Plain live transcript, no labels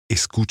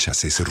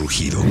¿Escuchas ese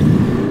rugido?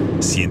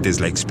 ¿Sientes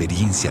la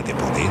experiencia de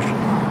poder?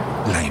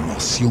 ¿La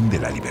emoción de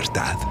la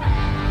libertad?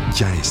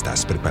 Ya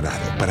estás preparado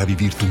para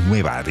vivir tu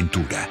nueva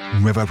aventura.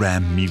 Nueva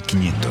Ram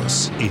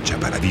 1500, hecha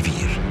para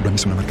vivir. Ram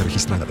es una marca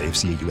registrada de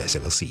FCA US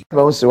LLC.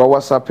 Vamos a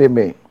WhatsApp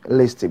me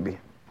list be.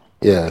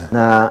 Yeah.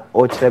 Na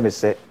o chere me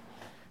say.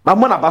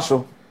 Mama na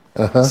baso.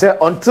 Say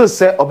until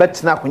say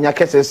obetina akunya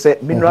kese say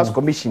Minerals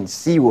Commission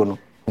CEO no.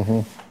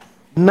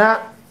 Na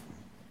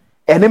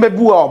eneme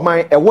bu a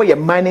man e wo ye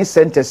mining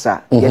centers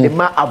a ye de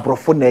ma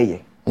abrofo na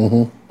ye.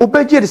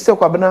 Obeje de say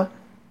kwabena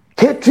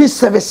catering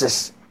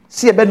services.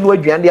 See a bed no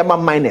aduan de ma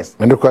miners.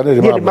 And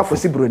the ma for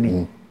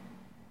Sibroni.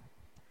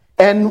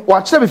 And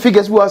watch the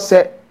figures was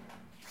say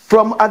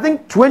from I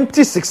think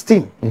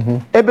 2016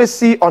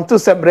 ABC until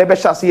September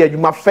shall see you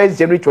 1st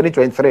January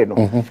 2023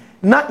 no.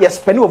 Now you're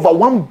spending over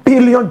 $1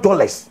 billion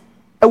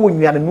e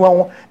won you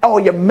no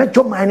e your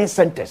major mining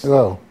centers.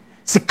 Wow.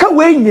 Sika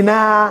we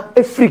nyina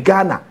e free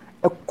Ghana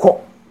e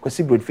ko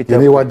Sibroni fit.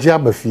 And you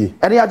jaba fee.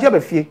 And you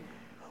jaba fee.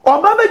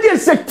 O ma be dey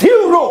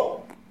secure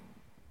row.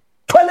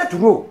 Toilet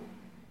row.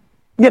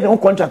 Yeah, the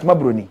contract my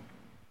brony.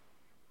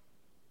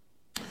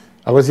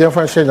 I was here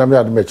for sharing a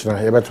mere match now.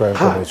 You better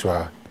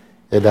information.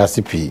 That's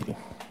CP.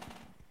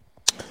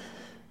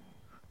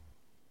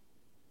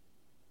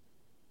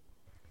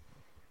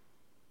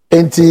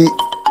 Enti.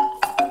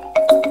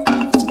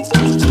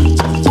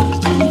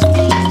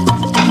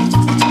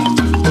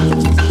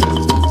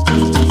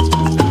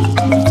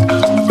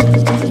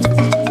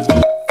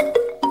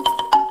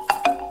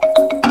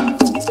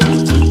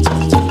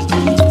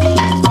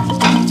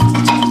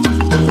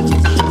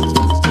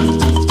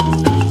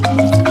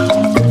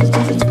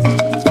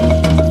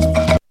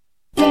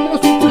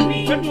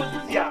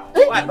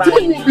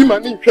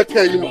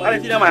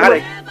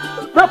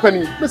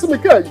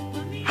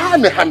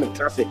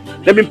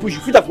 Let me push you.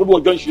 Fit up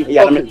for John Shee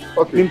here. Okay.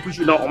 Let me push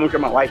you now.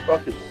 I'm my wife.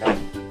 Okay.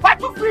 Fight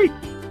for free.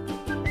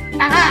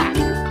 Aha.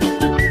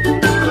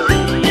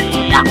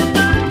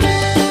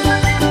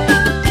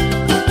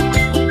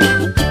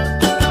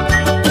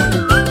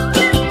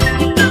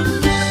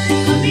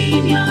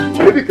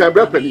 Baby can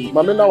break penny.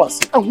 Mama now was.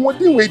 And what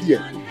do we do?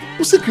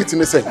 Who secret in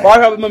the say? I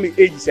have mommy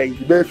age say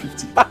you be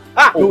 50.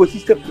 No,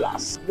 sister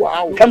plus.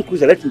 Wow. Come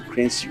closer, let me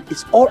cleanse you.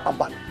 It's all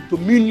about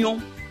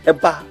Dominion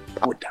Eba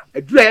powder.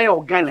 A dry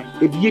organic,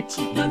 a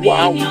beauty.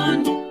 Wow.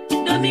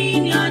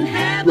 Dominion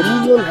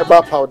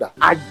Herbal Powder.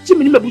 A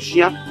Jimmy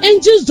Mabushia.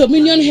 Angels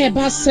Dominion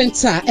Herbal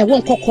Center, a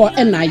 1 cocoa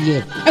and a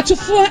year. At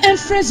 4 and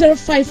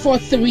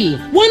 0543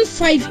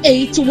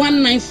 158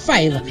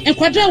 195 and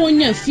Quadra 1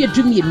 year fear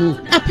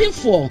Duminu. A pin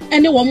for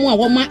any one more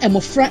woman and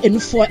Mofra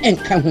and 4 and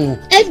Cajon.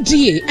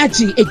 FDA,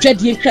 Agi, a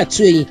Jadian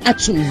Cratui,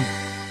 Atum.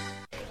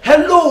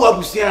 Hello,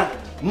 Abusia.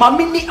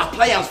 Mamini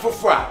appliance for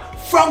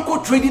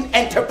Franco Trading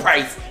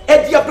Enterprise.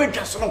 Edia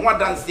Bejason one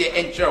dance there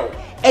and show.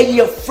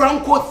 A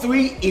Franco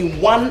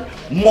 3-in-1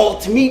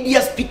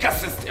 multimedia speaker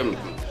system.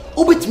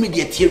 Ubit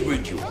media tier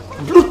radio,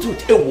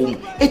 Bluetooth ewum,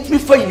 it me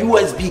for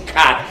USB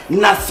card,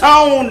 na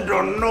sound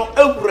no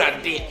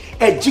everyday.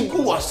 A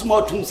jigu was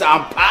small tools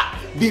and pa,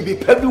 baby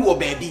pebi wo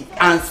baby,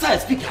 and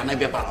size speaker na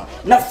beba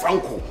na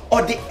Franco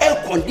or the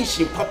air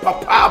condition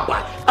papa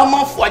ba,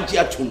 among for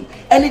jiatum,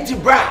 and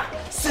it bra,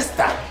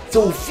 sister,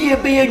 so fear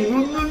be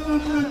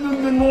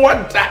no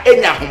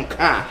enya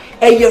honka.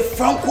 A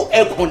Franco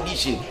air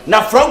condition,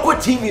 na Franco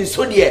TV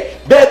so dear,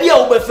 baby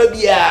obefa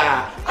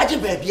bia, aje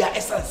baby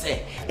essence,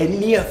 and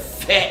near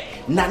fair,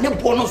 na ne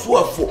bonus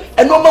worth,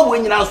 and normal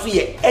when you so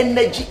ye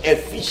energy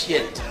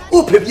efficient.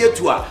 Upebia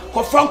to her,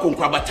 for Franco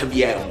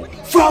Krabatabia,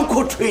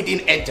 Franco Trading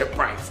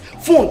Enterprise,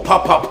 phone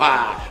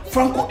papa,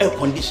 Franco air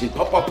condition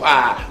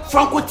papa,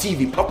 Franco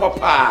TV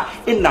papa,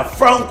 in the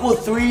Franco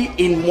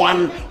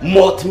 3-in-1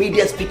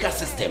 multimedia speaker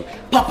system,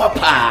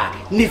 papa,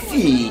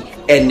 Nifi,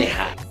 and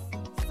Neha.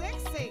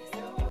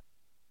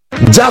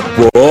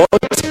 Jackpot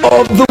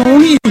of the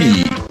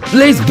week.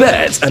 Place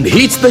bets and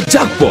hit the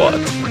jackpot.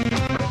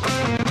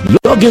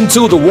 Log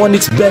into the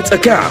 1xBet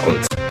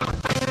account.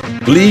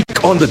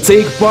 Click on the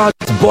Take Part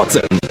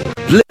button.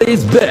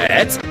 Place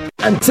bet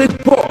and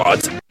take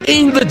part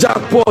in the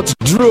jackpot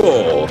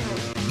draw.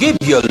 Give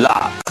your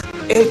luck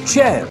a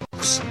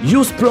chance.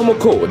 Use promo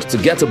code to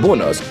get a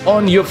bonus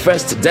on your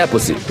first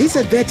deposit. This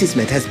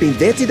advertisement has been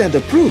vetted and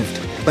approved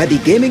by the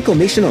Gaming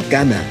Commission of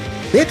Ghana.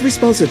 Bet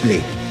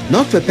responsibly,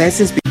 not for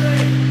persons.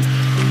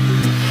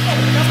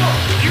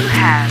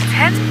 Have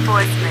 10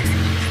 voice messages.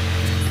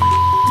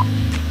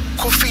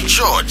 Kofi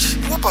George,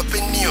 what up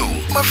in you?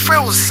 My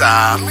friend was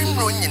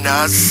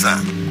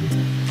Nasa.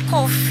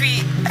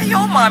 Kofi,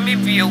 your mommy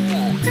be a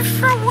woo. The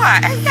friend wa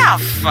a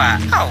yafa.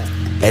 Oh.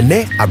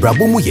 Ene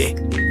abrabomuye.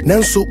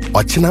 Nanso,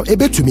 ochina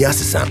ebe to me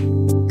asisa.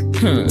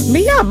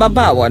 Me ya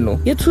baba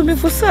wano. Ye to me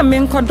for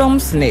some kodom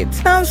snit.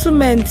 Nanso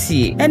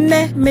menti.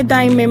 Ene me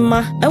dai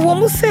mema. E wo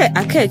mu se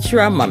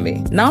akechira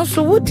mame.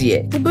 Nanso wo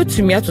die. Ube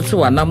to me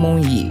atoto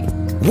anamon yi.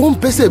 Won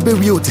pese be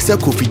wi otise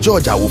Kofi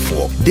George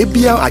awofo. De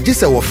bia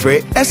agese wo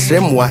frɛ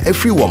esremwa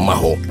efri wo ma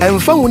ho.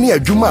 Emfa wo ne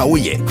adwuma a wo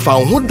ye. Fa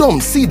wo dom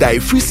seed ai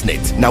free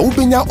SNIT na wo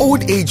benya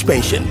old age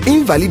pension,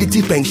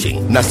 invalidity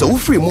pension. Na se wo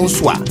free mo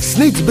nso a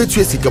SNIT betu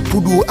esika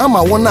pudu ama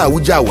wona a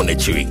wogya wo na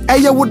chiri.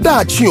 Eye wo da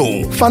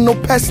atwe fa no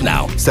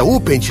personal. Se wo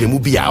pension mu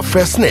bia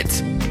first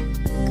SNIT.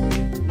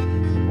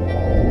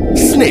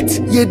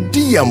 SNIT ye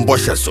di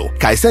ambosha so.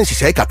 Kai sen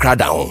hihye kakra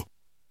da ho.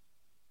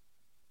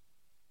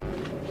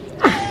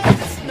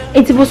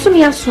 Enti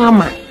bosumi aso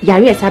ama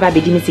yare esaba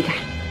bedi nisika.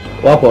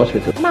 Wa ko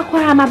hospital.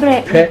 Makwara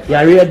mabre.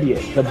 Yare die,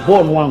 the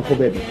born one ko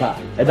baby pa.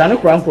 E da ne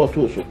kura nko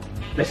to so.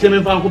 The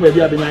same fan ko baby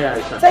abenya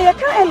yare sa. Say you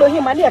can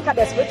Elohim and you can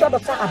the spiritual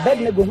doctor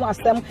Abednego who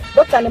asem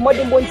doctor ne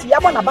modern bonti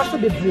yabo na baso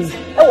bebre.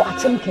 E wo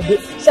atem kede.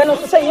 Se no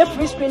so say you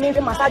free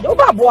screening massage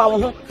oba aboa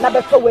wo ho na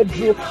beto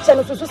wadru. Se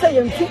no so say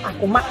you ntu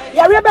akoma.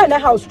 Yare be na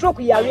house stroke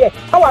yare.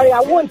 Aware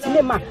awo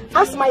ntine ma.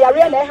 Asma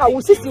yare na ha wo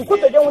sisi ko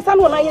pedwe wo sa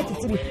no na ye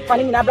titiri. Fa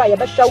ne nyina bra ye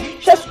be hwaw.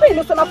 She screen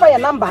no so na fa ye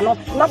number no.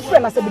 Na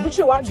frɛ na se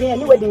bibichi wa den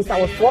ani wedding sa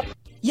wo so.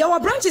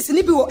 Yawa branches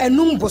ni bi wo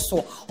enum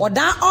boso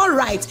odan all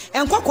right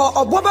enkoko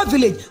oboba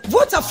village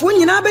voter fo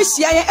nyina be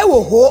hia ye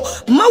ewo ho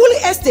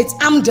Mawuli estate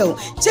Amdel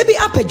chebi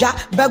apagwa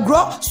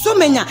bagro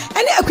somenya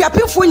ene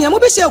akuapemfo nyina mo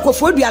be hia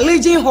ekofo dua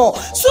legend hall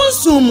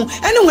sunsum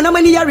ene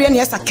wonamani yare ne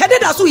esa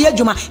kededa so ye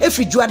adwuma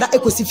efri juada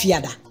ekosi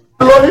fiada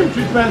Elohim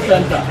Treatment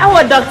Center.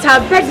 Our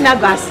Dr. Bedna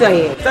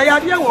Basoye. Say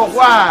adie wo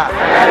kwa.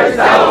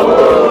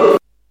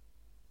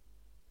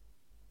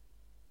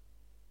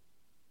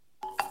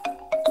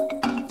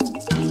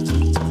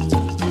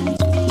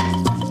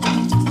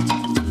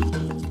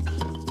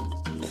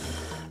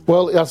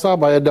 Well,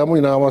 Yasaba Damu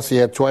in our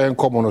say try and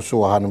come on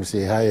so Hanum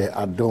say hi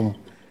Adom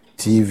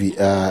TV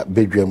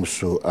bedroom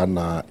so and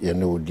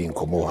din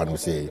komo Hanum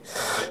say.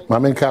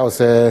 Mamen Cow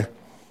say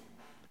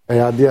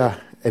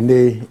idea and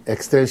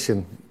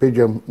extension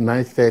bedroom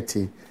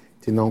 9:30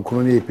 to non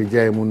colony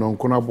pijay mu non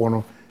kuna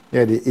bono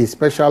yeah the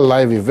special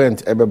live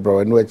event ebe bro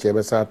and which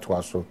ebe sa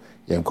to so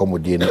yen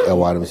komodie na e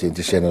warum say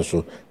ti share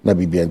so na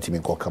bibia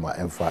ntimi ko kama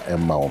emfa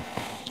emma o.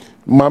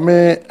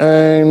 Mame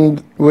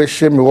and we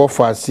share me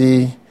offer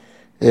see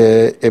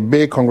a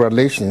big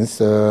congratulations,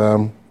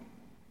 and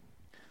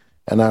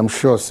I'm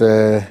sure,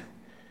 sir,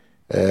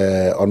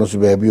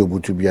 honestly, be able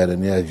to be at the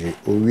energy.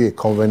 We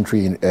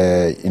Coventry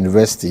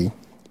University,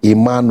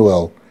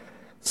 Emmanuel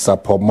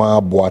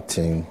Sapoma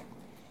Boating,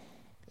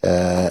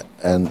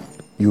 and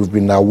you've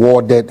been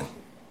awarded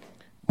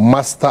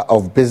Master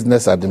of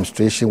Business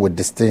Administration with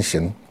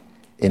distinction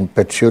in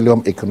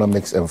Petroleum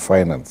Economics and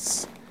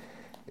Finance.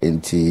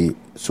 And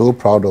so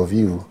proud of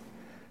you,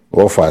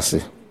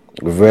 Wofasi.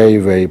 Very,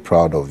 very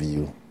proud of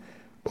you.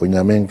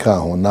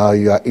 Now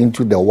you are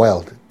into the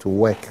world to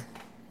work.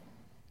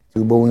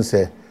 You won't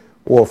say,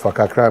 oh, for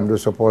crime to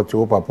support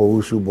you, Papa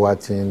Ushu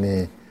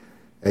Boatin,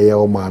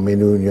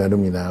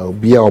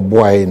 be our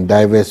boy in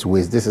diverse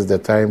ways. This is the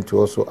time to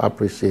also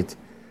appreciate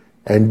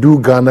and do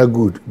Ghana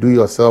good, do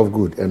yourself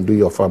good, and do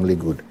your family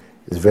good.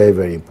 It's very,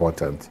 very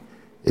important.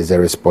 It's a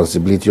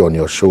responsibility on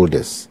your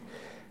shoulders.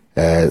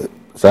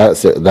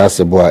 That's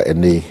a boy,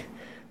 and they,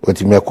 what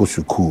you make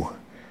suku.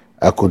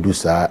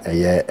 Akodusa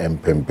eye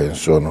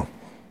empempensono.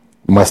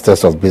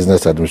 Masters of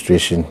Business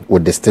Administration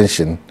with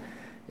distinction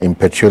in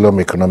Petroleum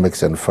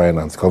Economics and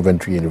Finance,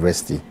 Coventry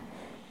University.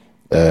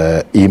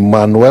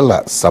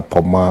 Emanuela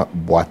Sapoma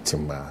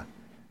Boatima.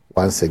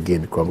 Once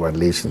again,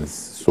 congratulations.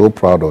 So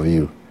proud of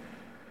you.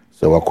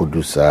 So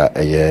Akodusa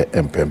eye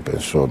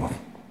empempensono.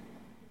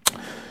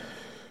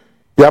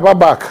 Yaba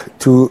back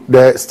to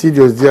the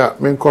studios there.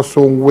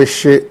 Menkoso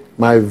wish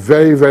my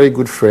very, very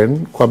good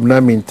friend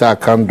Kwabna Minta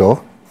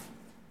Kando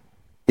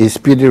a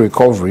speedy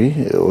recovery.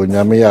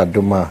 Onyame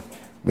adoma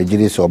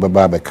mejiri so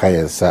obeba be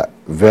kayensa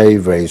very,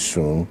 very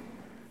soon.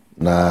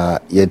 Na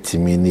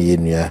yetimi ni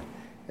yenua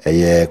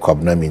eye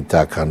Kwabna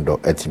Minta Kando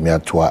etimi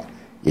atoa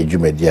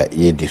yedwumedia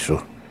yedi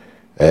so.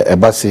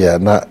 Ebase ya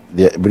na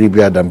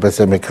bribia da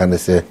mpese meka ne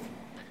se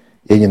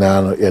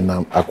yenyina no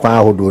yenam akwan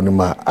ahodo no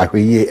ma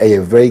ahweye eye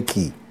very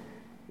key.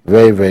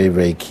 Very, very,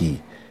 very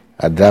key.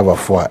 A driver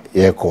for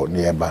airco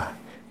nearby.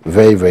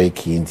 Very, very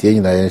key. In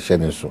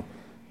the so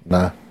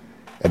na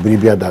a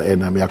bribia that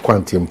enemy a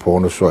quantum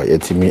porno so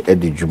etimi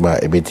Eddie Juma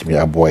a bit me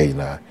a boy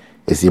na.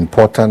 It's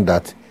important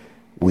that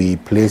we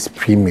place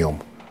premium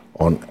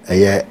on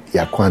a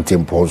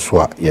quantum porno so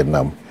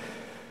yenam.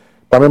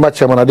 Pamema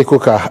chairman Ade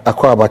Coker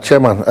Akwaba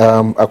chairman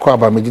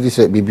Akwaba Mijidi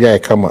say bibia e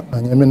kama.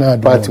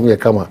 Party we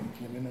kama.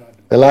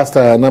 The last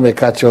time na me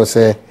catch you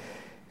say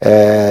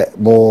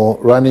more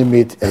running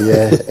mate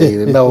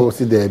now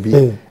see there be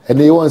and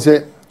they want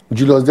say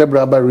Julius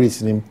Debra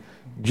race him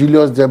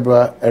Julius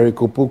Debra Eric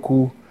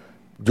Opoku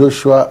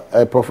Joshua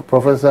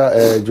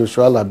Professor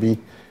Joshua Labi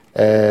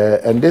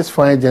and this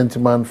fine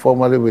gentleman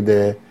formerly with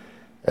the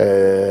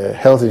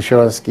health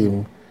insurance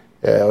scheme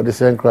or the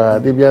same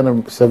crowd they be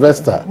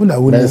Sylvester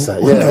Mensa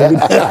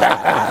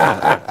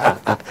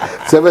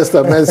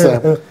Sylvester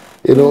Mensa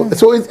you know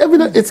so it's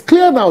evident it's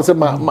clear now say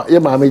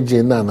my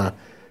Jane Nana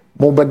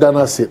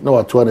Mobadana sit no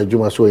at one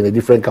Juma so in a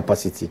different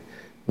capacity.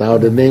 Now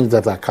the names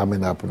that are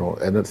coming up,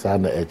 and it's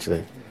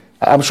actually.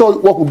 I'm sure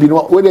what would be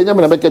what would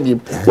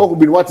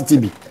be what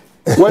it be.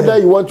 Whether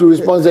you want to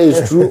respond that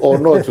is true or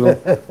not,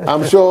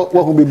 I'm sure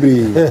what will be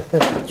brave.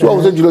 So what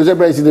was it? Julius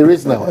Zebra is in the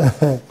race now.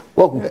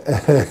 What?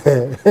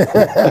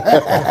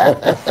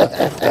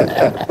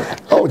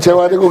 Oh,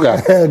 Chairman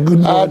Coker.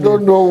 I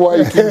don't know why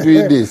you keep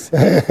doing this. I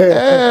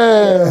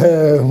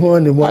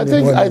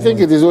think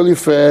it is only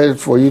fair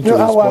for you to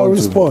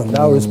respond.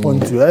 I'll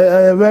respond to.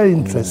 I am very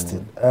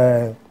interested.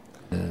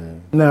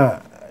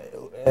 Now.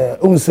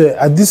 Say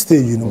at this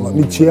stage,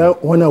 me chair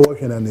when I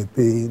work in an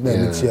pay,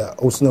 me chair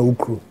also na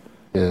ukru,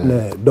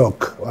 na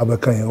doc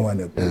abaka yen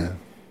one pay.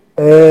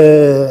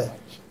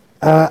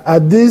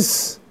 At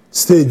this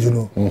stage,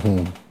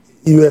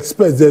 you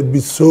expect there be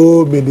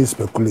so many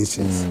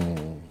speculations,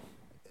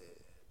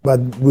 but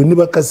we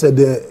never can say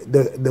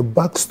the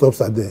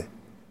backstops at the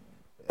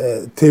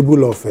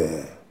table of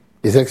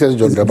His Excellency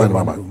John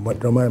Dramani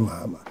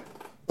Mahama.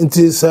 It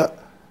is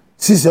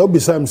since I be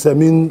some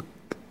saying.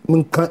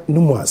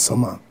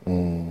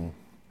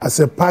 As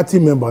a party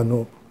member,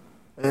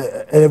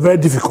 very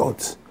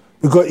difficult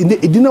because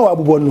it didn't know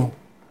about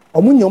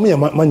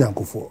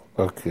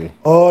okay.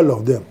 All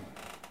of them.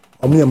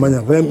 The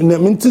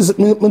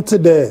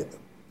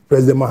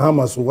President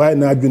Mahama, so why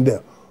not doing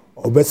there?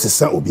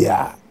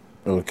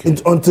 Okay.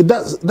 Until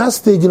that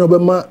stage,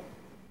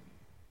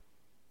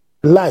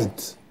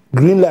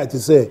 green light to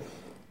say,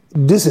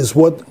 this is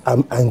what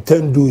I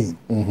intend doing.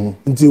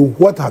 Until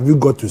what have you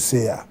got to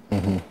say?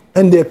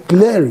 And they're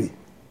clearly,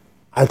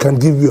 I can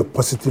give you a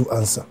positive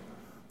answer.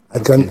 I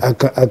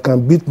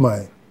can beat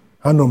my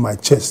hand on my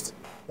chest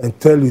and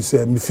tell you,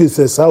 say, me feel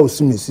says,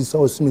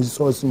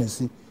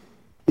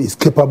 is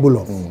capable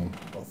of.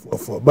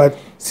 But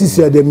since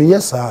you're the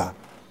yes, sir.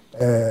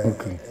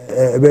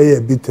 Very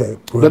a bit.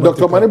 The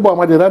Dr. Manibo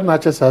Amadi ran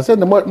natures. I said,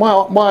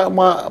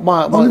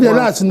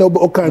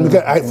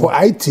 for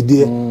IT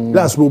there,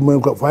 last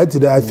moment for IT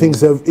there, I think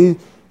he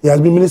has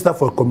been Minister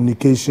for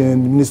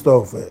Communication, Minister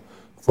of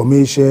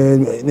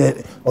Formation,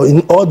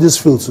 in all these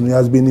fields, he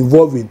has been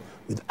involved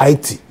with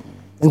IT.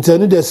 And so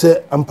they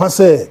say, I'm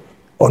passing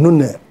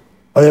on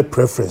a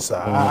preference.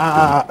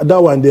 That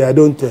one day I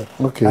don't.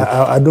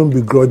 I don't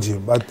begrudge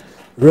him, but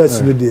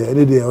rest any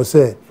day I'll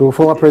say. So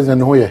former President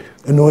no.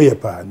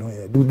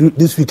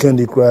 This weekend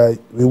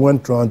we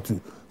went round to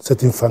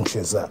certain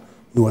functions.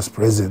 He was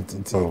present.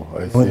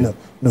 I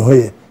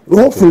see.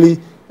 Hopefully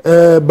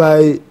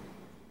by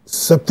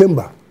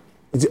September.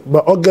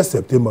 But August,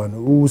 September,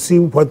 we will see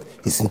what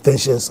his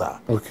intentions are.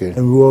 Okay.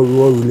 And we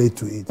will relate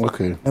to it.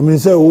 Okay. I mean,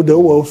 say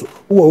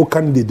who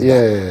candidate?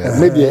 Yeah.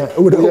 Maybe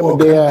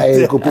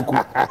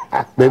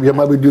maybe I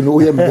might be doing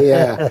who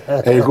there.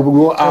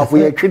 Go half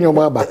we train your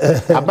mama.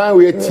 About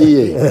we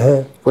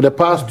for the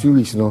past 2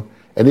 weeks, and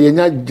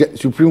the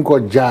Supreme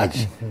Court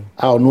judge,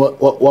 I don't know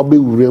what be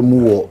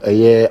remove a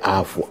year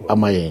half.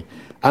 Am I?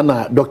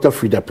 Anna Dr.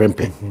 Frida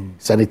Prempe,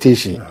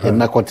 sanitation, and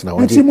na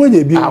continent.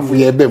 Half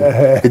we have them.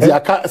 I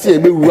can't see a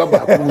big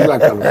rubber.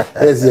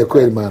 There's a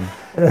quail man.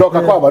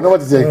 Dr. Kwaba, know what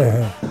to say?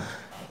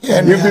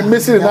 You've been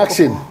missing in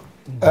action.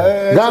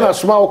 Ghana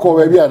small call,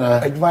 baby,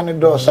 Anna. Advani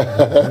Dos.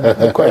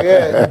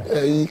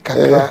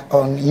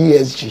 On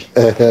ESG.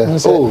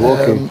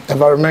 Okay.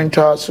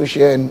 Environmental,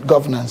 social, and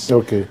governance.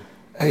 Okay.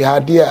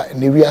 Idea,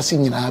 and we are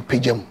seeing in our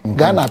pigeon.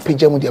 Ghana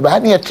pigeon, but I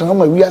need to know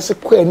we are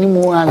quite any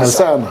more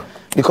answer.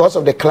 Because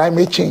of the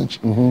climate change.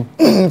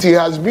 It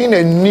has been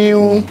a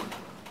new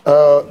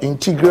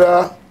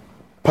integral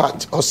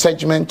part or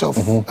segment of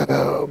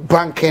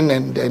banking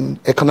and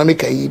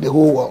economic aid, the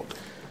whole world.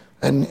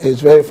 And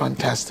it's very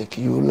fantastic.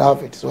 You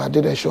love it. So I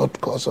did a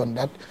short course on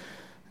that.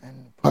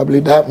 And probably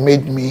that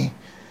made me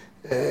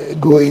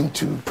go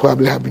into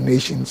probably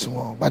nations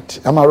more. But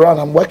I'm around,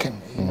 I'm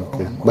working.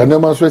 But no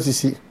man's ready to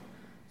see.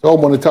 So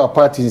monitor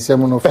party in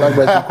seminal flag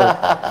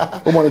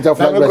writing. Monitor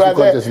flag writing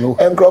contest no.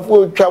 And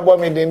Crawford trouble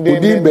me then.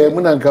 Udin be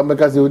mun and come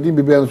because Udin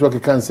be so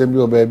can assembly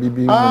or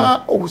baby.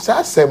 Oh,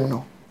 sa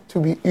seminal.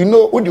 To be, who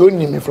the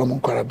only me from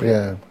Unkarabri.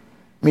 Yeah.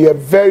 Me a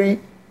very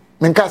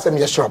menkasa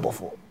me a trouble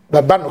for.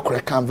 But no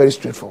correct, I'm very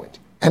straightforward.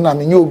 And I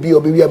mean you'll be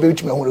or baby a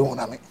baby me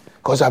on me.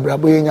 Because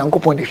Abrabo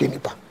Yankopon de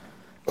Shinipa.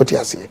 What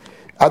you say?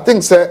 I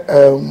think sir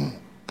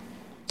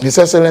His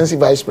Excellency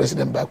Vice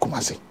President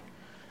Bakumasi.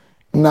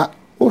 Now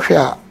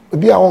Usha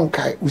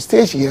we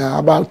stayed here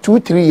about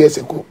 2-3 years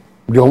ago.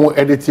 The whole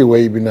editing where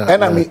you been now.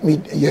 And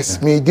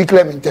me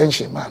declare my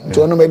intention, man.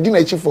 So no me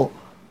dinner for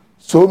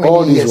so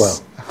many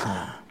years.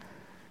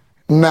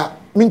 Now,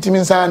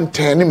 means I'm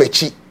turning me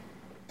cheap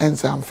and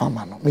some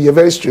farmer. Me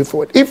very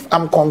straightforward. If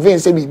I'm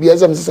convinced that be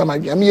as I'm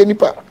any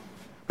part,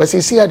 but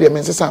see how they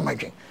mean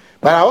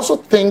but I also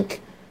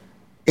think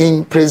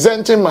in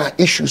presenting my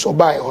issues or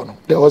by honor,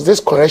 there was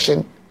this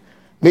correction.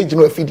 Made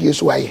a few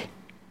years why.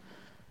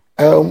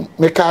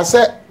 Me can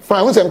say.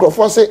 Fine,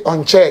 say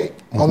on chair,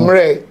 on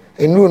Ray,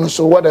 and no,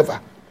 so whatever.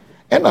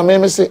 And I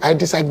may say I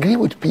disagree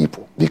with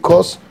people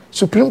because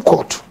Supreme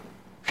Court,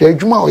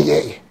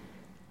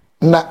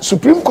 na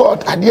Supreme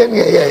Court at the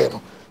end,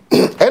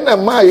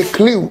 and my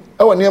clue,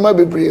 our near my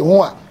baby,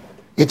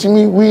 It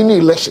means we need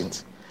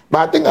elections.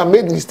 But I think I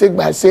made a mistake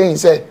by saying,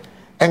 say,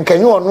 and can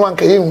you on one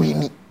can you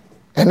win?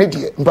 And it,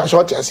 I think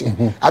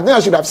I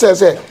should have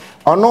said,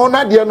 on no,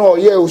 not dear no,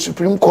 yeah,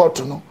 Supreme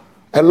Court, no,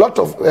 a lot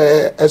of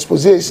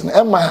exposition,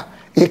 Emma,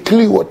 a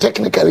clear or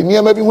technically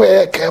near maybe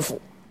we're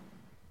careful.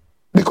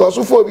 Because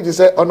before we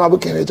say, honorable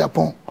King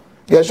Japan,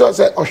 yeah, sure,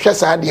 say, or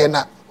Shessa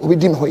Diana, we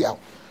didn't hear.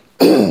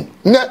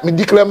 Not me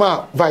declare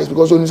my vice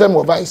because on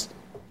some vice,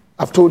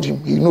 I've told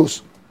him, he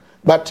knows.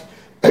 But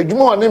a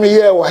more name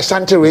here was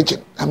Ashanti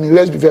region. I mean,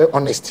 let's be very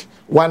honest.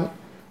 One,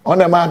 on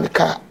a man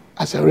car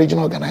as a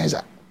regional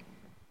organizer.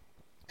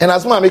 And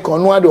as my make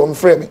on one on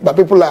frame, but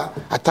people are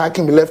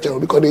attacking me left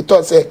and because they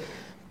thought say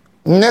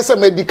Nessa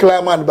may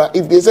declare man, but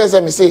if they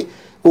say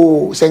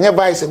oh senior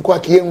vice and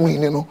quack young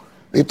win, you know,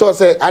 they thought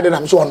say I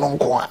didn't so non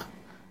qua.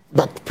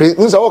 But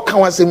prince all can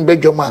was in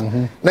bed your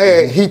man,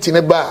 nay heat in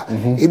a bar.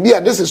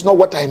 This is not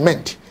what I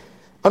meant.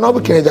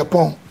 Honorable King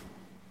Japan,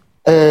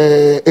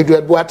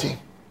 Edward Boati,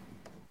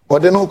 or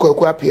the no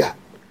Kwapia,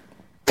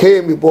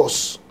 KMB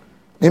boss,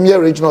 name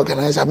your regional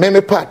organizer,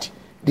 Meme Party.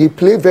 They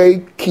play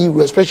very key role,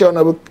 especially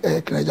on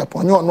King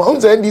Japan. No, on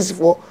the NDC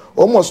for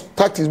almost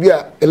tactics be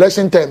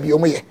election time. Be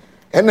omoye.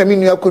 And I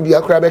mean you could be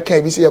a crab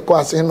can be say a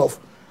course of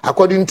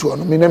according to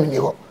on minimum.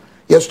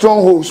 Your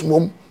strongholds,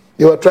 mom.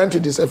 They were trying to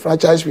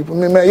disenfranchise people.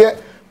 Me yeah,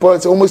 for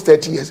it's almost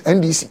 30 years.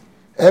 NDC.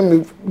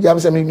 And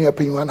James I mean you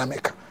pay one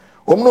America.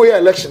 No year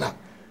election.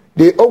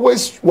 They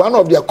always one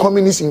of their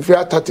communist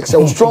inferior tactics.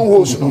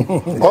 Strongholds. No.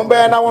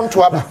 Ombe na want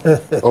to have.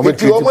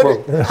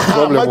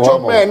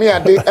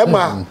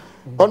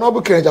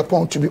 Honorable King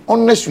Japan, to be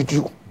honest with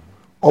you,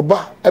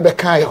 Oba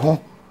Ebekai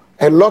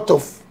a lot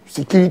of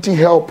security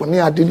help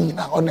near dealing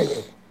on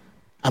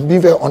I'm being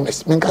very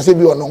honest. Menkase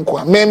be on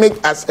uncle. Meme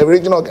as a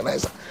regional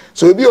organizer.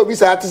 So if you be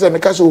artist and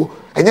Mekaso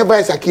and your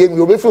vice came,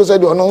 you'll be feel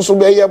said on also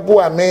be a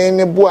boa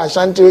man, boa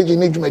Ashanti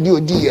region, Jumedio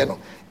Diano.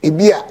 It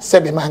be a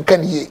sebi man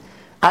can ye.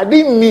 I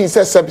didn't mean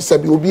say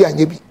sebi will be a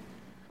yebi.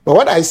 But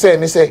what I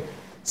say,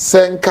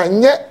 Sen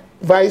Kanye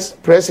vice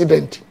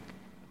president.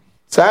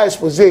 So I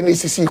suppose in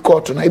ACC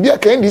court, and maybe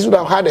Candice would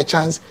have had a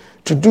chance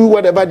to do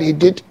whatever they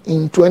did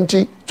in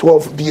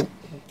 2012.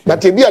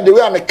 But maybe the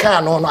way I'm a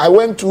can on, I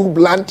went too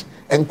blunt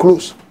and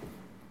close.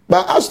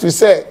 But as to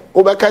say,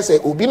 Obaka say,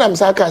 Obi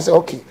Namsaka say,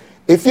 okay,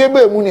 if you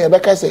be money,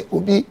 Obaka say,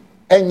 Obi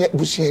Enye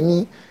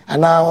Busiani,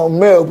 and now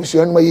Mel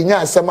Busian, my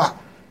Yina Sama,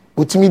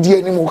 Utimidia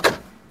anymore.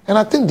 And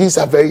I think these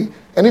are very,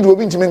 and it will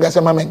be to make a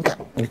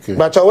Menka.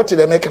 But I what did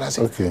they make and I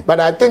say?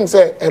 But I think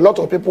say a lot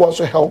of people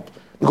also help.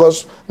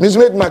 Because Ms.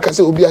 Medmark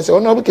say Obi say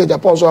Honorable King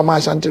Japan so am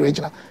Ashanti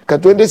regional.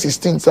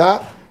 2016 sir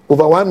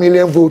over 1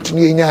 million votes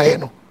ni enya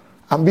no.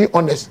 I'm being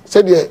honest.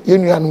 Said the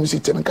union no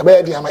sit and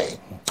kabaya di amai.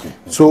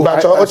 So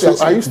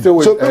are you still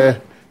with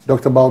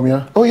Dr.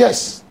 Baumia? Oh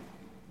yes.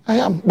 I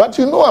am. But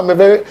you know I'm a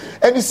very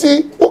and you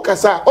see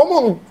okasa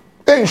omo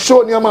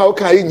show ni ama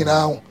okai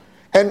nyina.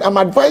 And I'm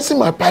advising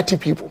my party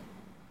people.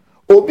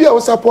 Obi I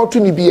will support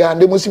ni bia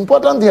and the most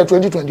important thing in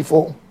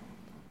 2024.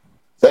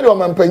 Said o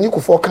man panyi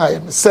ku for kai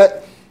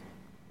say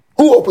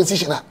who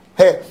opposition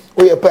hey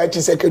we a party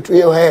secretary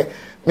hey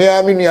me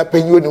aminu ya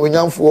penyu ni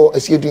wonyamfo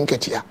asiedu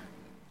nketia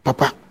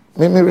papa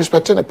me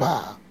respect ne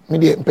pa me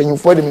de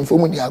penyufo de me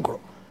fomu ni agro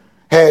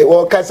hey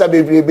wo kasa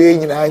bebrebe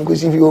nyina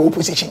nkosi fi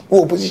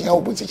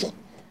opposition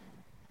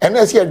and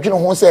as you adwene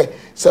ho say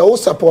o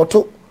support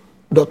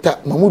Dr.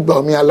 Mahmoud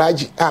Baumi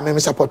Alaji me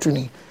support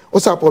ni o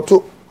support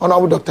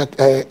honorable Dr.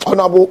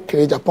 honorable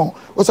King Japan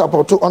o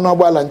support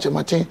honorable Alanche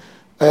Martin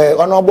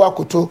honorable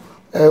Akoto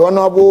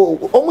honorable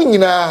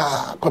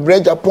Omunyina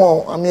Culprit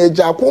Japan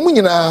Japan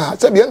Omunyina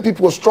say the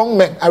people were strong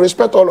men. I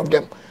respect all of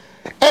them.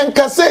 And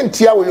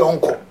Kasentia we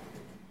uncle.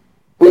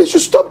 We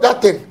should stop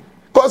that thing.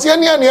 Because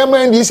any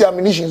these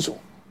ammunition so.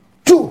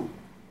 Two.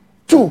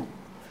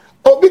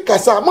 Obi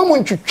Kasa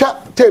mamun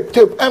chucha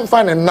tape and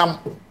find a nam.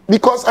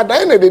 Because at the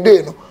end of the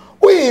day,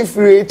 we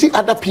infuriate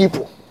other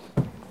people.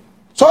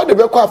 So they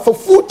require for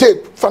full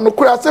tape from the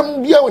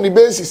crasem here on the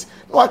basis.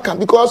 No, I can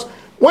because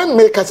when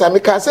make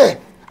say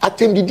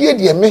attend the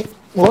day me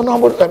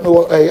honorable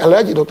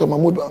Alhaji Dr.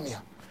 Mahmoud Baumia.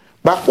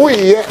 But we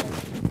here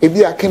e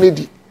be a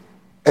Kennedy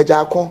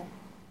Ejako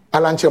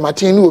Alanche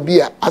Martin will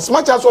be as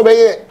much as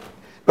obey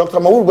Dr.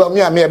 Mahmoud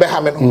Baumia me be ha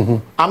me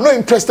no. I'm not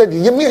interested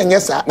in me and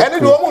yes sir.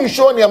 Any do won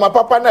show near my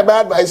papa na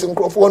bad advice in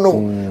Crawford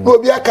no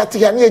be a cat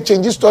here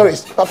change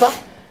stories papa.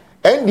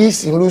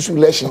 NDC in lose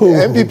election,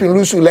 MPP in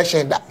lose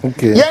election that.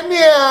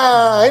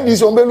 Yania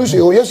NDC on lose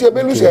yes you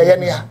be lose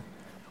yania.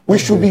 We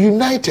should be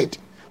united.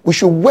 We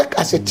should work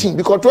as a team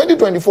because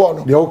 2024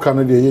 no. They all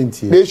Canadian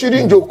team. They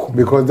shouldn't joke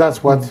because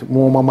that's what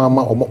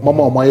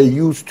Mama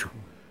used to.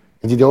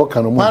 They all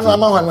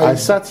I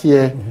sat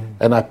here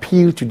and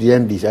appealed to the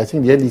NDC. I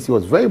think the NDC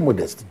was very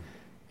modest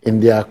in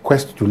their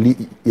quest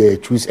to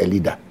choose a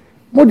leader.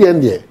 More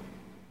than there.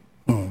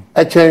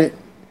 Actually,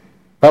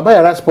 Baba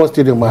Yara Sports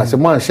Stadium as a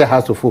man share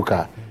house of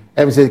Foka.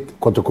 I'm say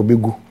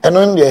Kotokobigu. And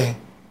on there,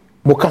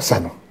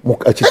 Mokasano,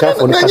 Mokachita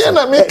for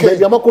the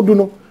Baby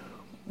Amakoduno.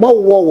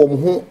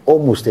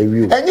 Almost a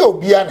view. And you'll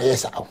be an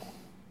yes.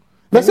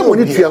 That's the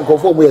money to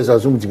conform with as a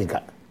Zoom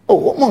Jimika.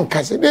 Oh,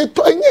 Moncas, they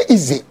told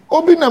easy.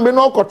 Obi na me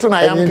no koto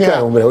na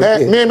yampia.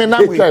 Me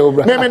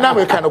na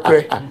we can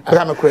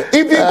okre.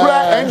 Even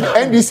cry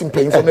and this in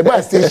pain from the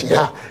bus station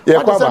ha.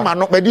 What is man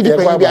no me did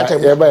pain bi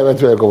atem. Yeah, ba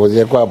to ko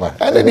ye kwaba.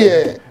 And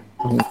dey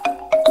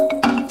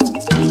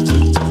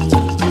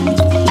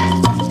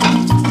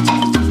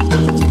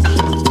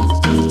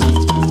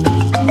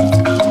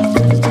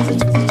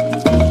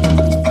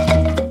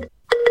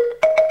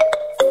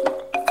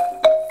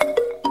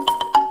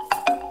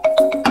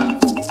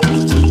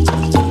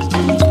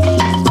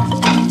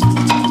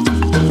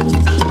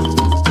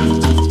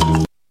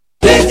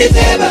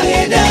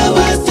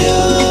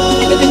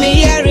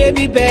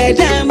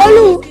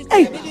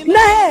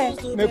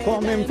me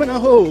come in for a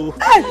hole.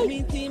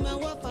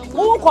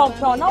 Who come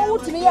from? Now,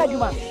 what's me,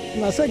 Aduma?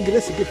 Na say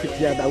Grace get fit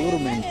ya da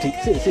woman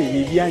take say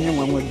we bi anya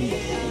mama bi.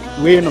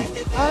 We no.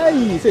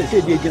 Ai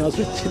say dey gina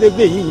so chire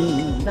be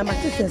yi. Na ma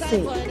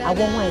say I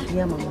won one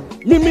idea mama.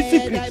 Me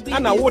secret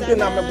ana wo de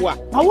na meboa.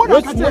 I want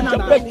to say na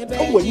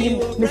o wani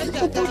me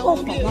secret o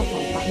papa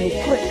me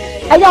kure.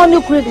 Aya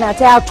oni kure na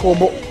ta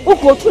atobo. O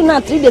ko tu na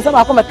 3 days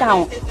aba ko me ka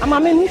ho. Ama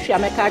me nhwia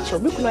me ka acho.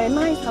 Me kuno a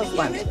nice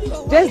husband.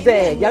 Just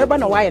there, yareba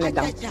na why na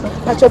down.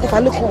 Na cho ko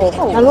le ko.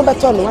 Na no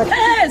beto no.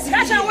 Yes,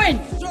 catch and win.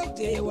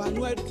 The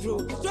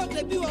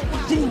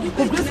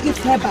Grace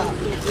gift heba.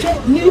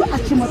 New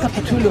Achimota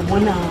petroleum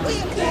one now.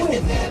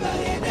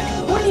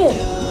 What is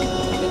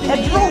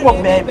a drone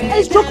work, baby?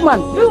 Hey, Strokeman.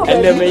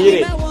 And then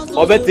me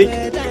Obeti.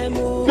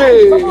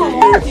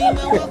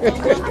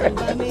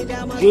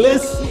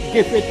 Grace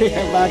gift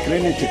heba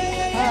grenade.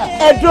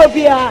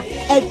 Edrobia.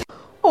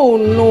 Oh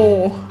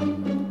no.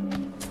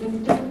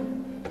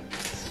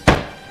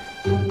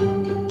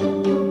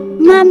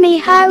 Mommy,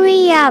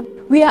 hurry up.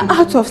 We are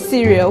out of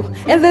cereal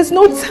and there's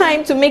no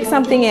time to make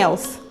something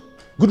else.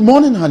 Good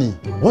morning, honey.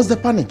 What's the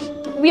panic?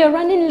 We are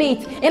running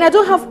late and I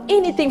don't have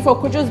anything for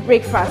Kojo's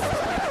breakfast.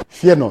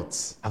 Fear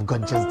not. I've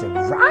got just the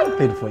right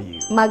thing for you.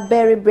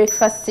 McBerry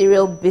breakfast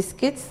cereal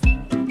biscuits.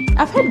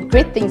 I've heard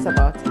great things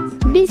about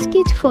it.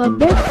 Biscuits for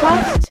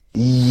breakfast?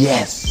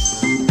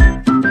 Yes.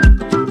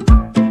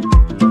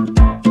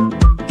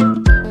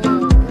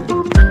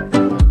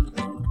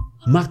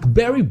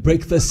 McBerry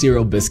breakfast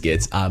cereal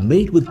biscuits are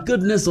made with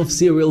goodness of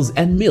cereals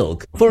and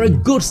milk for a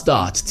good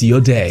start to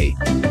your day.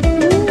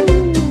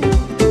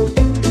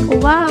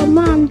 Wow,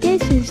 Mom,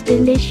 this is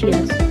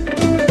delicious.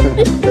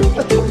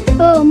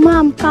 Oh,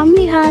 Mom, can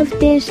we have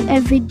this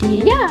every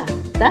day? Yeah,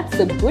 that's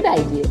a good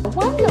idea.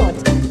 Why not?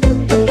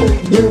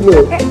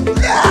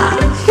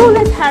 So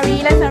let's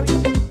hurry.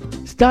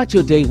 Start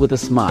your day with a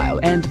smile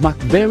and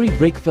McBerry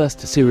breakfast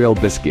cereal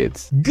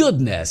biscuits.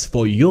 Goodness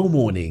for your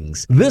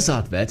mornings. This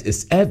advert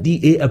is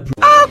FDA approved.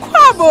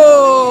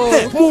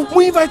 Hey,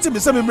 we invite me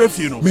some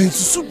refuge. Men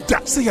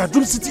suda say ya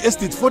Drum City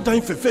Estate for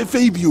time for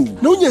you.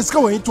 No yes ka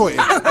wan toy.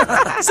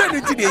 Send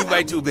it to the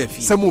invite you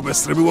befi. Some mo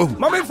bestre me wo.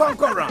 Mama fan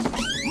kora.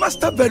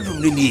 Master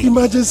bedroom ni.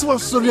 Emergency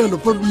was sorry and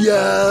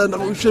probia na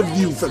mo chef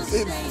view for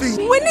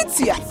When it's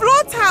here,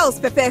 floor tiles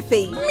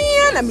pepefe.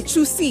 Me na me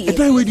choose. E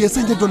dai we dey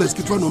send dollars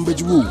kitwa no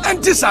mbeji wo.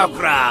 And this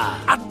akra.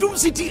 Adum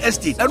City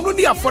Estate. And no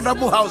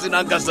affordable house in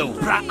Angazo.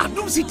 Bra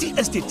Adum City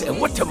Estate and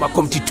what am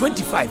come to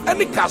 25.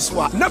 And the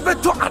kaswa. Na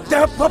beto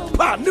ada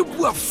papa ne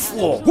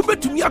buafo. Wo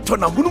betumi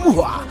atona hunumu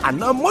ho a.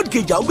 Ana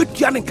mortgage a wo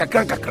betua ne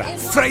kakra.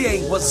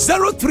 Frey was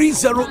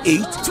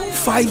 0308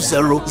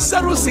 250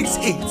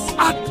 068.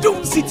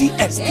 Adum City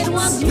Estate.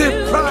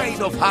 The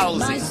pride of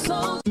housing.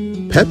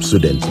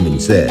 Pepsodent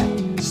means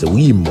so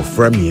we mo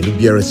from you no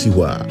biara si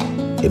ho a.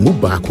 Emu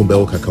ba ko be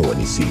wo kaka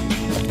woni si.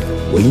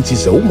 When it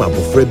is a woman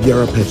for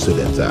Biara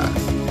Pepsodent,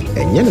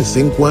 and Yana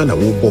Senkwan, a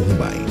woe bomb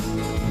by.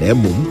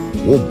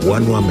 Nemum, woe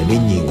one woman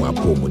in you, a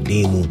pomo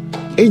demo,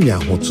 and ya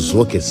want to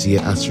soak a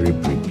seer as a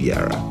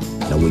Biara.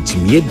 Now, when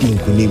Timmy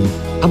Dinkunim,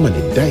 I'm an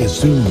a die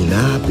soon in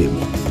our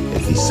baby.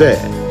 If he said,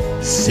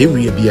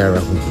 Syria Biara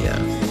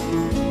Humia.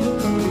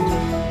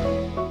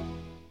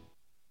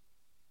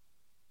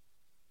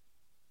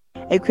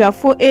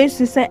 Ekuafo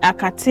esise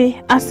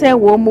akate ase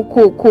wo mu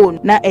kokon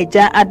na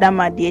eja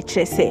adama de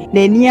kyerese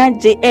na ni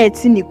age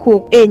eti ni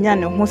kok enya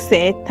ne ho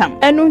se tam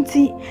enu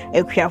nti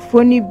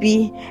ekuafo ni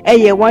bi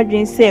eye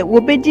wadwen se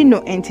wo bedi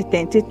no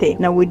entitentete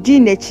na wodi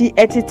nachi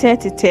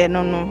etete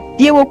no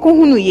de wo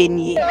kohunu ye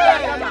nie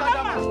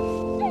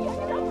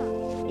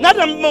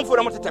nada mmomfo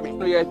na motetame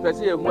no ye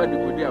pese ye hu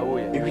adikodi a wo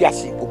ye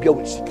ewiase obi a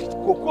wo secret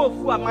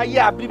kokofu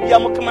amaya abibia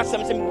mo kama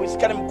sem mo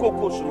sika na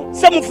kokosu no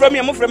sem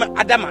frame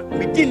adama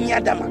me di ni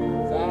adama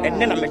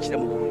enne na mekire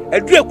mu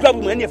adu ekura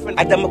bu ene friend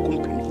adama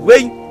company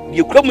wey di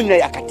ekura mu nyina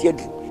yakate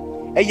adu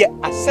eye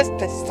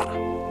assistant star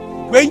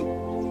wey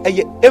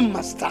eye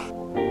emma star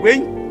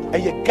wey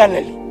eye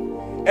gallery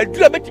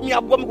adu abetimi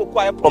abo me kokko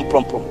aye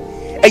pom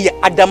eye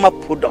adama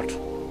product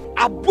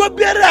abo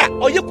biara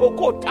oye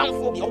kokko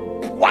tanfo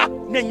wa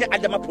nenya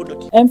adama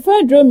product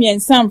emfa dromien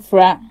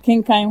samfra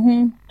kenkan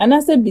ho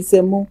anase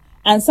bisemu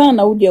ansa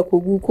na wodi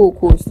akogu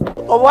kokos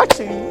o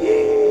watching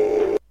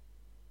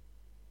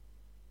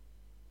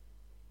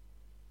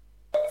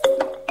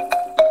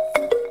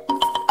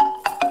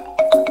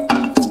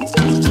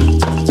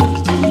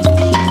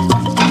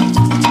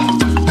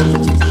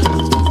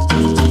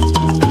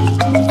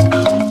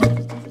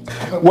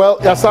Well,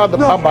 yes, I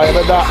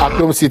at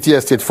Home City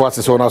Estate for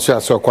us. So now,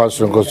 so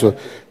question goes to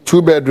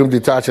 2-bedroom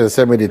detached and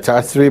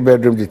semi-detached,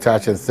 3-bedroom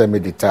detached and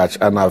semi-detached,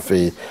 and a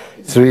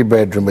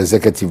 3-bedroom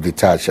executive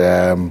detached.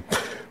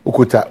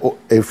 Ukuta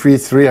a free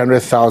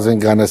 300,000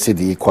 Ghana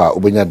cedi equal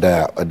ubenya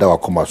da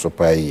wakoma so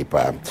pa yi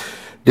pa.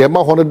 The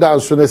amount 100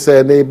 down so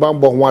say ne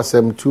bambo ho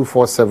asem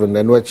 247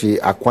 eno achi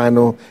akwan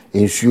no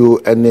nsuo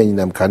ene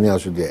nyinam kanea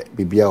so de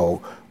bibia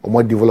o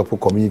mo develop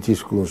community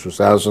schools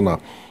so na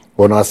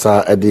one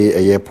asa at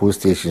the police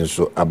station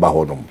so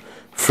abahodom.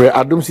 Free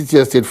Adom City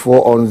Estate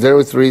 4 on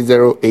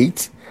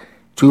 0308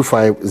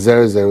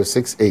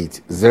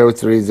 250068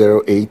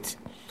 0308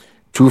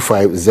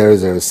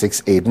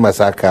 250068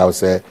 Masaka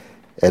say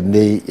and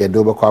they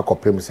do kwa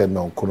kopem say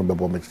no kono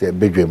bebo me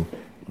bedwem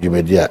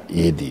dwumedia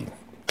yedi.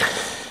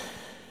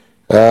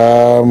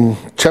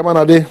 Chairman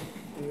Ade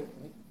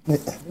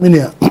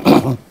Minia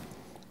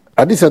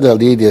Ade said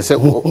the say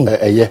what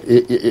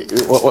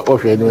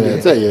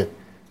you say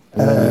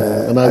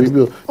and I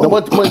review. Now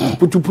what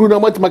to prove now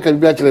what can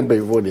be actually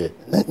before there.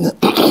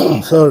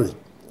 Sorry.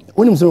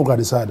 When you say what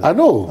decided. I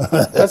know.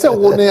 I said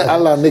one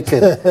Allah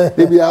naked.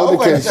 Maybe I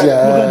can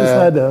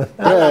share.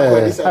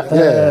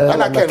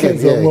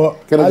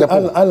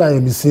 Allah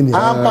am senior.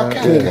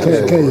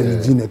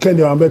 Can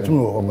you bet me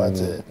but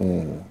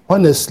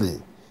honestly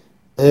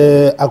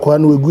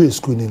akwano we go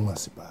school in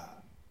Masipa.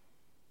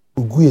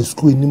 We go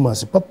school in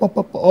Masipa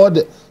all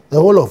the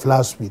whole of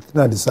last week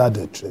now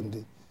decided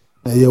trending.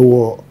 You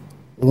were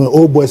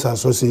Old Boys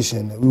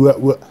Association. We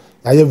were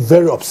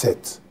very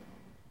upset.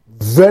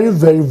 Very,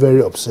 very,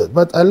 very upset.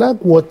 But I like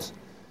what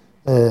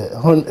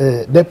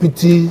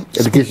Deputy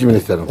Education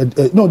Minister.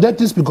 No,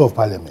 Deputy Speaker of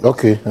Parliament.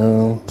 Okay.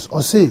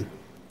 Or say.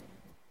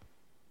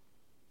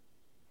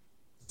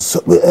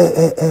 So,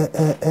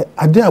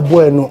 Ade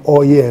boy no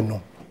or year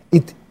no.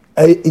 It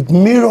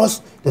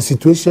mirrors the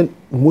situation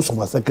in most of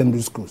our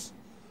secondary schools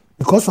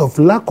because of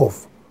lack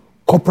of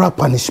corporal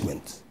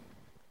punishment.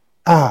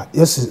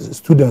 Yes,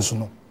 students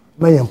no.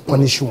 May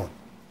punish one.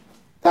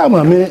 Time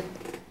in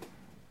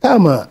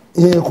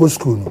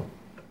school no.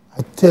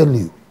 I tell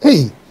you,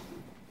 hey,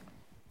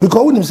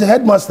 because when you say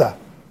headmaster,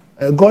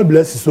 God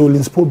bless his soul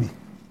in Spobi.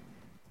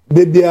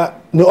 Baby,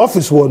 the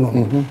office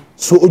one.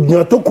 So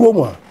you to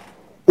come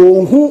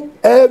who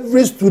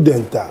every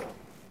student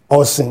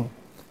or sing.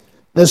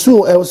 The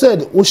so I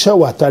said, we shall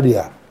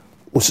wataria,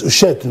 we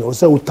shirt no,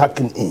 say we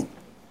tucking in.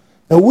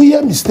 Now we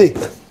a mistake.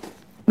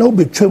 Now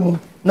be trim.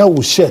 Now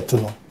we shirt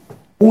no.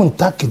 Won't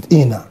tuck it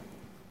in.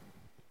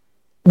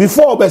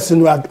 Before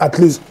person at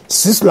least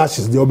 6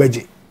 lashes the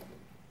obeji.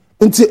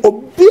 Until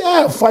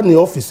obia funny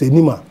office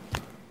anima.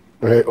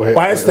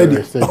 Why study?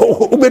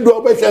 Obedo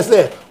obeji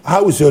say,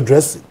 how is your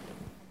dressing?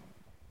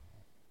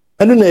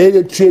 And then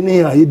the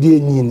training you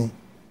did ni.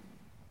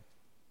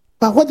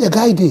 But what the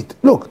guy did,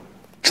 look,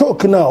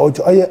 choke now. Watch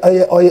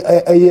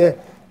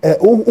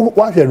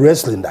your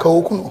wrestling that.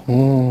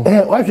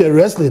 Watch your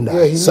wrestling that.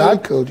 Yeah, he's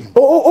killed him.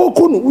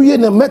 We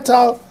in a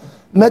metal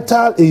fence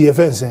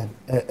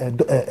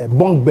a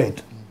bunk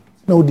bed.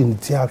 No,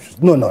 didn't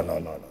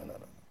no.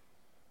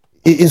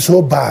 It is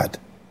so bad.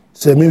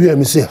 So maybe I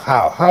may say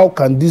how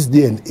can this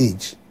day and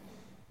age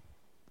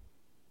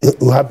it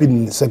will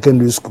happen in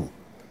secondary school?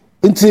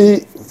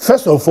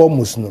 First and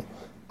foremost, no.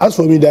 As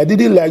for me, I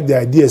didn't like the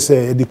idea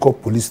say Adisco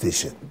police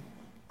station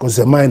because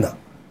a minor.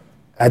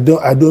 I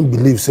don't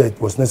believe say it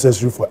was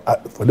necessary for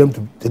them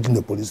to take in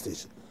the police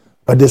station.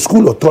 But the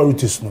school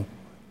authorities, no,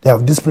 they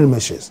have disciplinary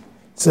measures.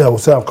 Say I will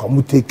say can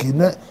we take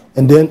it,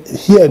 and then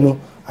here, no,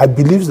 I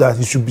believe that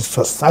it should be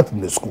start in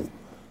the school,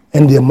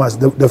 and they must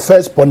the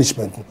first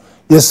punishment.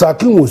 Yes,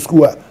 sacking was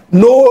school.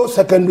 No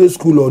secondary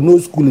school or no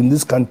school in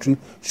this country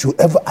should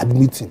ever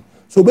admit him.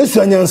 So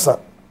basically, answer,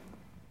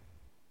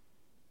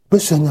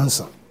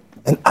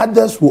 and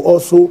others will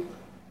also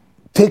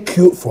take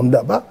you from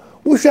that. But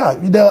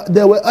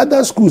there were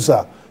other schools,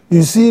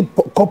 you see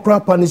corporal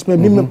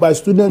punishment by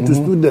student to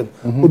student.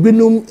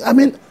 I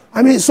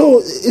mean, so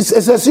it's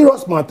a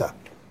serious matter.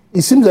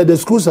 It seems that the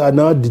schools are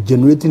now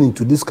degenerating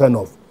into this kind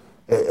of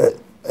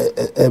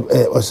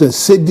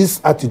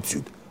sadist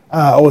attitude.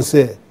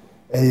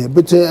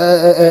 But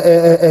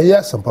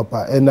yes,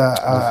 Papa, and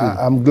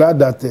I'm glad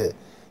that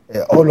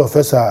all of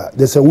us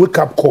there's a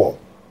wake-up call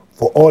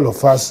for all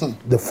of us,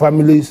 the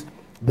families,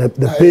 the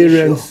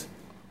parents. Sure?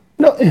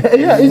 No,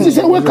 yeah, it's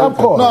a wake-up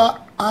call. No,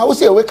 I would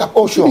say a wake-up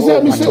call. Sure, it's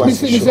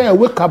a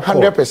wake-up call.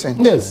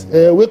 100%. Yes,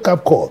 a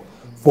wake-up call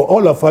for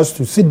all of us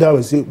to sit down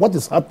and say what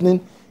is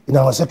happening in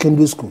our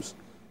secondary schools.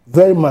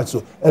 Very much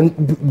so.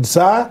 And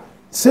sir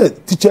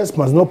said teachers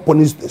must not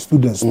punish the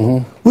students.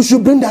 We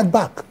should bring that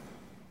back.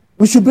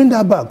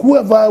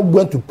 Whoever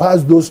went to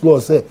pass those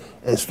laws say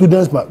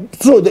students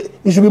must. So it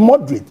should be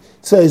moderate.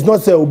 So it's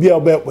not say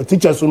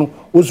teachers who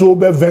also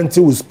be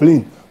venting with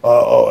spleen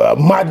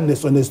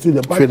madness on the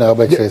student.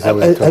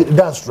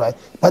 That's right.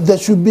 But there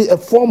should be a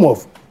form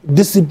of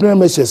disciplinary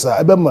measures.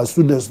 About my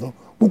students, no,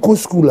 who go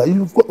school,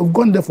 you've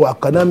gone there for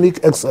academic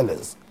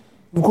excellence.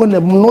 You've gone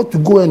there not to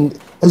go and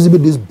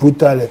exhibit this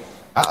brutal.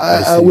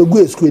 I will go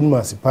to school in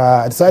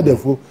Masipa. I decided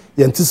for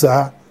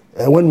Yantisa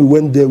when we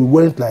went there, we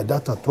weren't like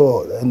that at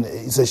all, and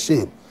it's a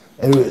shame.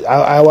 And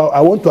I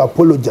want to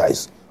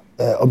apologize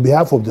on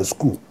behalf of the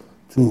school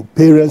to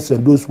parents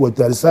and those who are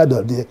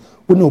decided they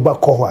will know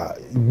about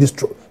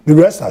bistro. Be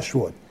rest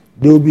assured,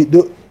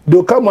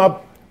 they'll come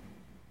up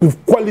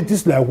with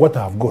qualities like what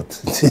I've got.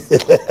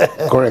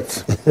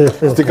 Correct.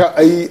 Stika,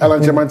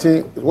 Alan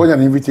Chamanti, what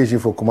an invitation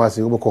for Kumasi,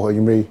 who call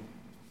you may.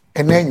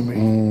 And then you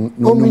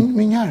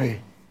may.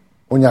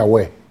 On your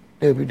way.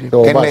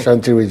 So,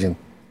 Ashanti region.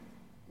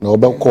 No,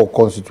 about call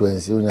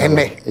constituency.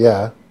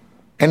 Yeah.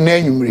 And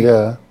then you may.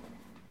 Yeah.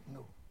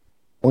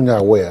 On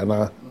your way,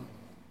 and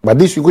but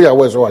this you go your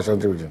way, so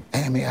Ashanti region.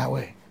 And me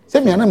away.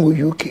 Send me an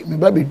UK, me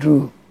baby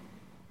drew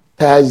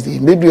Thursday,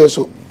 maybe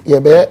also, yeah,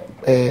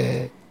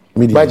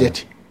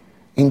 budget.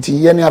 Into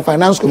the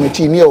finance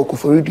committee near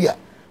Okuforidia.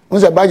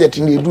 Once a budget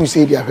in the do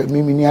say they have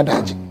me near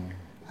that.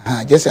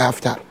 Just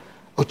after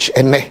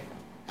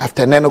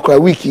after 9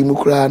 o'clock week,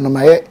 Mukra no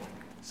my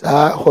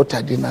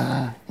hotter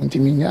dinner into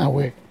me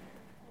away.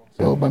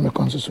 So by my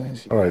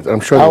constituency. All right, I'm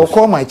sure I'll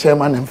call my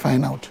chairman and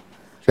find out.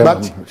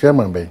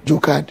 Chairman Bay.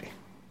 Jukad.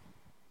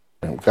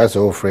 That's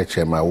all friend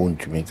chairman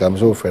won't to me. I'm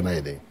so friend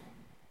I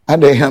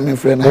am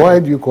friend. Why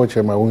do you call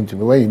chairman won't to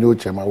me? When you know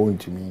chairman won't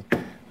to me?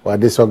 Or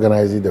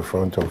disorganizing the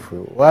front of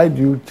why do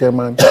you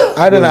chairman?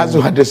 I don't know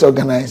what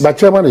disorganized. But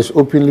chairman is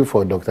openly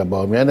for Dr.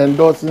 Baumi and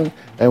endorsing,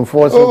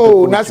 enforcing.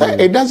 Oh, that's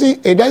it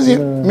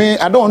doesn't mean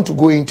I don't want to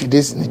go into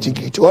this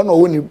nitty-gritty. I don't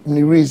know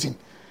any reason.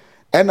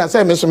 And I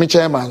say, Mr.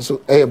 Chairman, so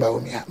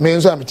Baumi.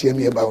 Means I'm telling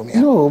me about me.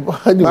 No,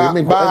 but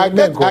I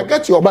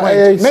get your point.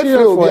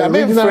 I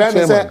mean,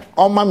 friend say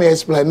on my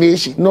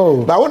explanation.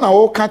 No, but when I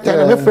walk out,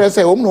 my friend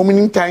say, no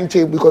meaning time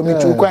table because me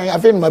too quiet. I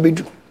feel my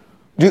bid.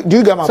 Do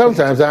you get my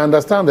Sometimes point? I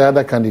understand the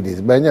other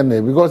candidates, but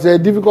because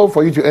it's difficult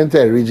for you to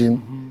enter a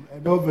region.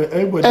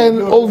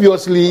 And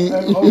obviously, you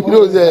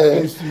know,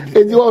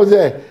 it was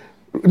there.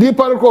 The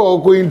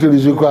parkour going to the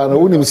Zukrano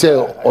wouldn't say,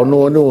 or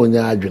no,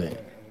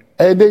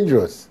 it's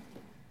dangerous.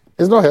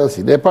 It's not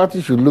healthy. The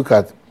party should look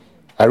at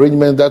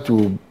arrangements that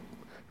will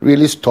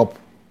really stop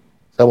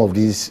some of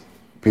these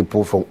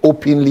people from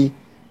openly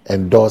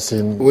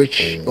endorsing.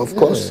 Which, of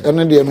course,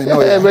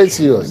 very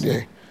serious.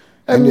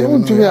 And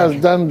Untumi has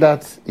done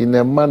that in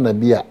a manner.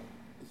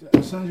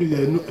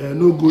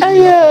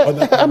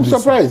 I'm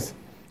surprised.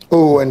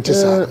 Oh, and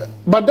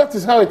but that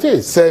is how it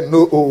is. Say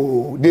no.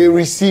 Oh, they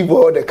receive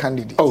all the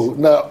candidates. Oh,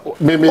 now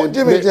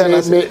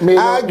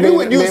I agree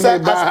with you,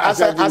 sir,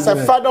 as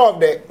a father of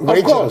the region.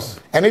 Of course,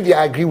 and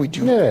I agree with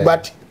you. Yeah.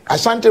 But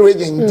Ashanti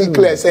region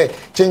declare say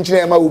change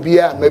name will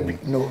be maybe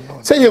no.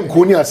 Say you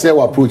Kunia say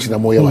we approach na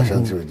moya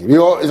Ashanti region.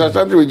 Because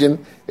Ashanti region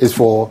is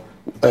for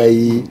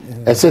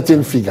a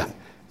certain figure.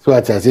 So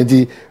I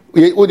say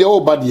with the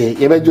old body,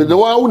 the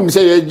one wouldn't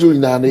say you're doing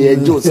now, you're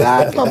just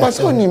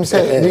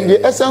the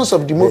essence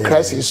of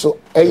democracy is so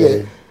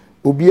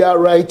will be a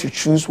right to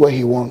choose what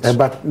he wants,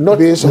 but not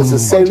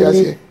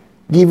necessarily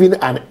giving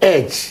an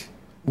edge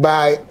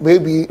by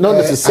maybe not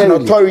necessarily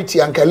an authority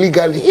and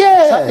legally.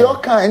 Yeah, your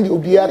kind will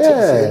be at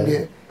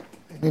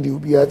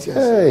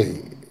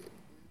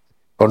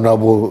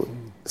Honorable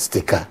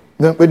Sticker.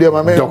 No, but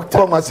my man,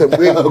 come and say,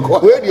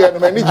 where do you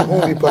manage to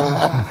move people?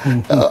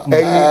 And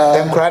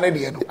crying,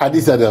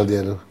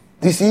 Adisco.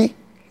 You see,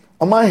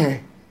 on my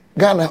hair,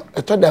 Ghana,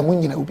 I thought that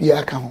Munina will be a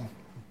account.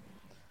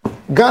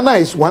 Ghana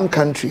is one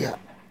country.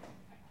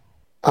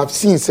 I've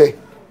seen, say,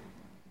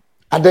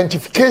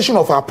 identification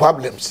of our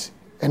problems.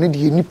 And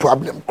any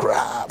problem,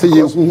 crap.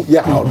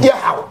 Yeah,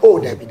 oh,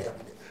 there.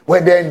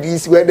 Whether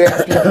this, whether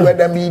people,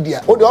 whether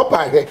media, or the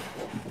upper.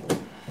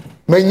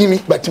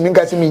 But to me,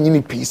 guys,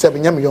 me peace.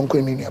 7 young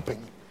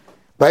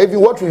but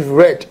even what we've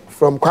read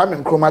from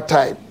Kwame Nkrumah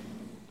time,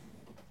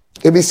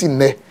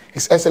 ABC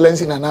His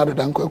Excellency Nana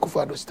Danko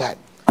Kufado's time,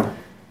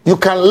 you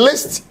can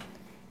list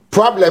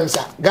problems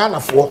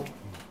Ghana for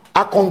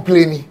are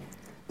complaining,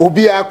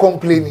 Obi are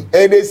complaining,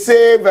 and they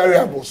say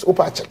variables.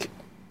 Check.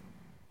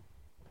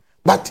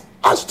 But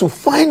as to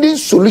finding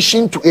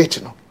solution to it,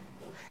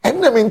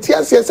 and I mean,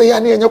 say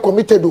you're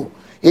committed,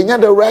 you're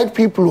the right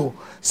people.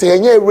 Say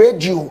any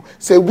radio,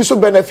 say we so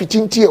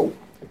benefiting to you.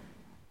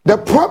 The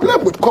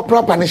problem with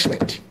corporal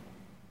punishment,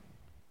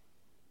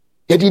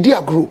 you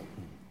did grow.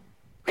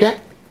 Okay?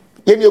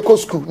 You go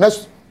school,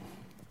 next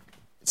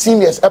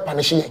seniors are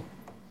punishing.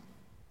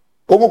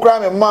 Omukra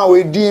me ma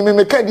we di me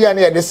kadia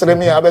na yedesere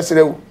me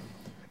abesere.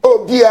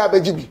 Oh, bia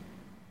bejibi.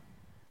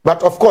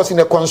 But of course in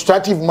a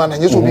constructive manner,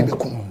 yes will be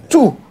bekum.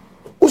 2,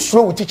 who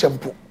slow with teacher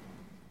mpo.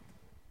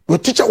 Your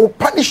teacher will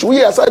punish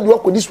you aside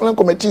work with discipline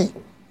committee.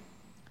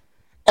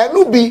 And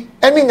no be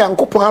any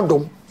Yankopon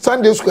Adom,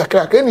 Sunday school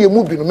crack, any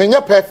movie, no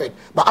menya perfect,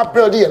 but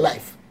upbuild your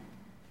life.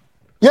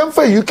 Young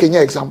for UK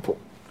example.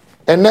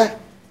 And then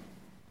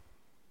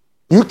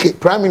UK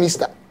Prime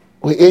Minister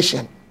we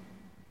Asian.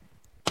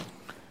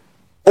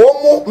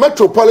 Omo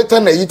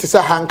metropolitan na yiti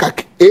sa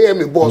hankak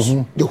AM boss,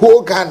 the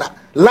whole Ghana,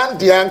 land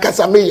the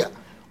Ankasameya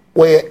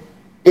were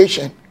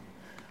Asian.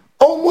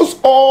 Almost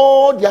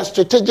all their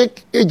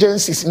strategic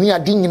agencies near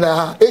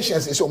Dinina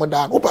Asians is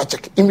Omadan, Opa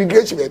check,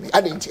 immigration baby,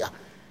 Adentia.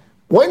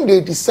 when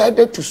they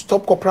decided to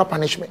stop corporal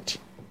punishment,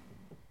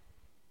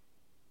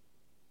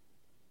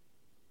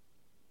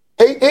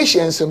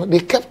 Asians, they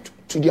kept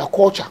to their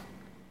culture.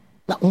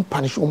 Now,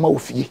 punish now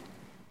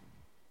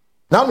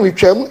we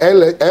train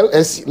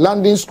LSE,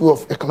 London School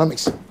of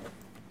Economics.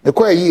 The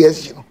quite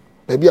years,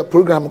 maybe a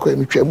program called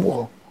me train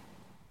more.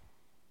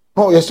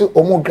 No, you're still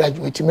almost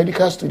graduate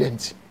medical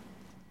students.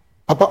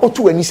 Papa, what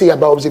when you say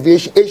about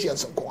observation,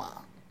 Asians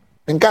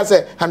and can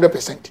say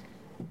 100%.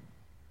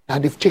 Now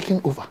they've taken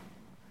over.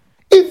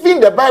 Even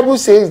the Bible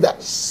says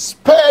that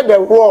spare the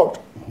rod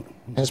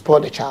and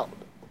spoil the child.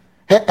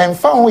 And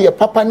found your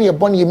papa near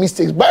born your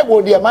mistakes.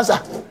 Bible, dear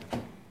master.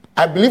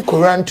 I believe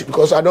Quran too,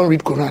 because I don't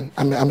read Quran.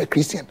 I'm a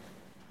Christian.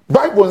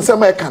 Bible and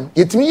some I can.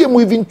 Yet me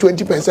moving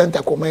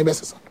 20% to my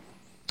best.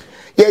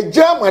 Ye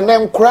jam and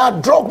then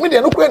crowd drug me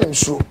the no credit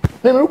through.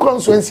 Then no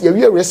consequence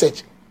you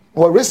research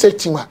or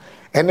research team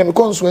and then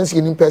consequence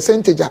in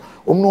percentage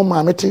no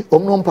mamete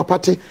no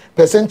papati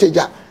percentage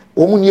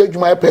near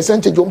juma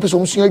percentage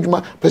person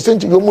juma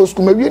percentage almost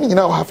come we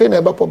now have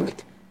never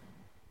public.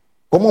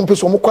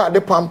 Person kwa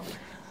de pam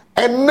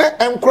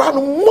and crowd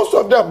most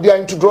of them they are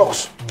into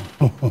drugs.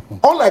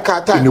 Unlike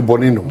our time. In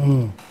Bonino.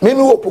 Many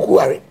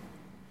opokuare.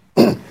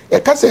 A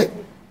case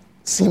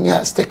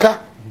senior sticker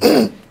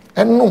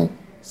and no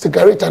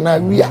cigarette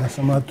and we are.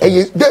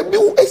 They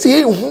do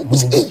say,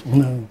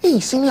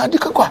 senior Ade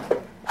Coker.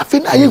 I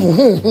think I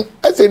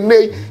say,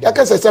 nay, I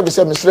can say,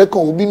 Mr.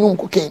 will be no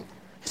cocaine.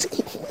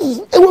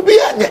 It will be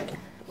a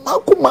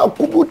Makuma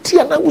Kubuti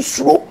and I was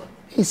slow.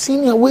 He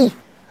senior way.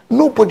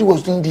 Nobody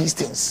was doing these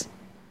things.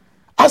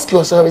 Ask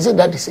yourself, is it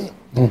that the same?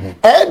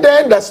 And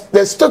then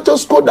the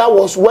status quo that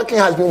was working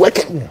has been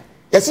working.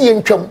 Yes,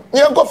 you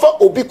go for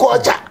obi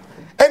culture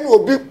and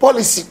obi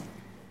policy.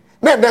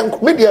 Then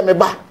media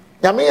meba.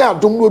 Yamia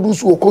dumdo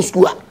su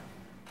okosua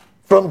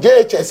from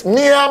JHS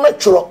near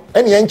metro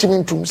and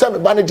yanchim to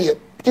some banity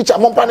teacher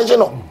mon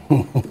panageno.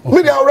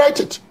 Media write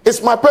it.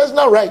 It's my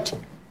personal right.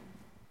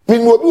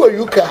 Min will do a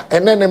yuka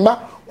and then ma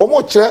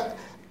omoche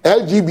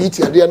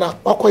LGBT adiana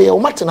wakoye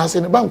omatena se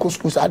ne banko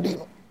schools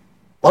adeno.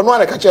 I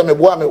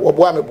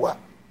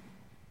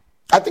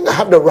think I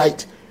have the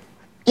right.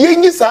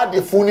 You said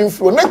the phone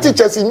inflow, not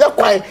teachers in your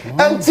quiet,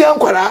 and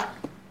Tianquara.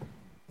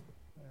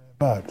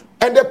 Bad.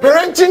 And the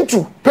parenting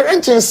too.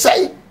 Parenting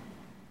say,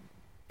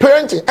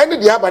 parenting,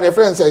 and the other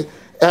friends say,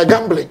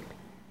 gambling.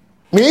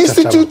 Me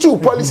institute too,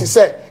 policy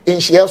say, in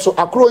she also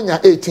acronia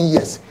 18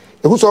 years.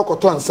 Who's all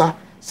cotonsa,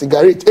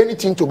 cigarette,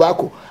 anything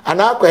tobacco, and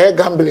alcohol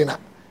gambling.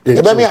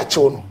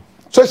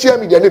 Social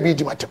media never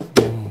be matter.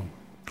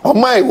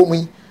 On my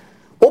woman.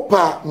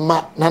 Opa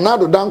ma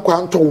nanado dan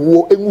kwanto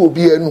wo enwu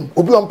obi enum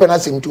obi on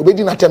penasem to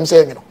obedi na tem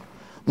say no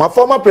my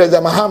former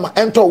president Mahama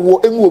ento wo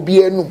enwu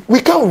obi enum.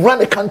 We can't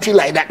run a country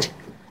like that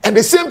and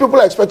the same people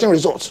are expecting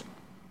results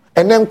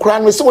and then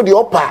crown we say the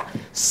opa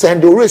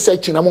send the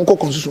research in among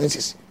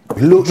constituencies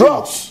below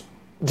drugs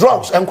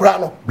and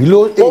crown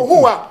below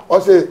who are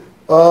or say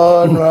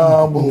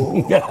no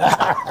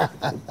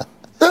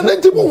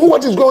then people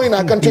what is going in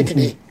our country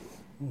today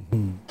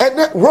and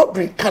then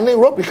robbery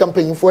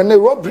campaign for any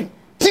robbery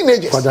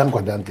teenagers.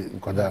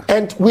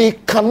 And we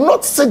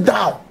cannot sit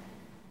down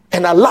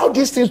and allow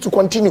these things to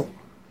continue.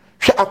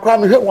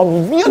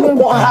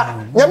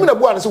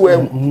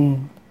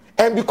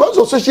 And because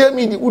of social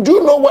media, would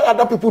you know what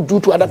other people do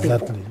to other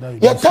people?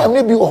 Your time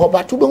maybe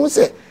about to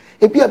say,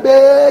 it be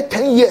about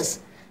 10 years.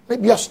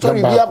 Maybe a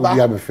story be about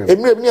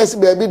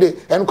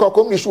and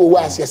call show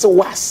was yes,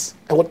 was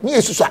and what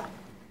needs to say.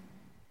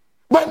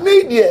 But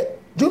media,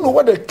 do you know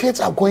what the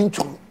kids are going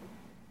through?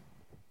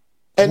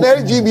 And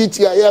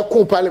LGBT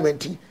cool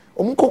parliament.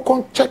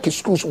 Check his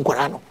schools in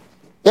Korano.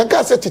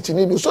 Yanka said it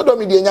in so don't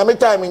media nyame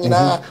time in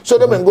so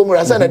them and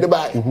Gomora Sana de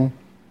buy.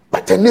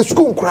 But in the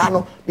school in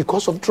Korano,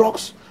 because of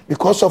drugs,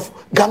 because of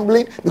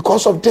gambling,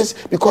 because of this,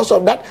 because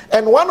of that.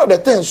 And one of the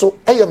things so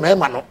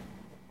mano.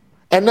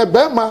 And the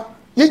Bema,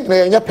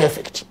 you're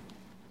perfect.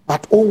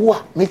 But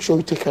make sure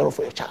you take care of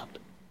your child.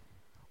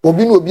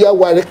 Obino be a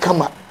while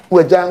come up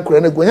with Jan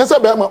Krene go. Yes,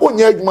 Bema, oh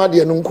yeah, you might be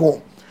a nunco.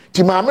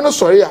 Timamino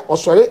sorry or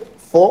sorry.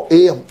 4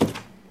 a.m.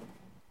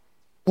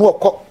 No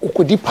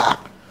ukudipa.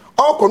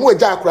 All kono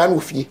eja akra no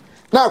fie.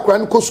 Na akra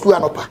no ko school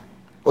anopa.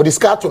 O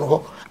discard no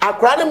ho.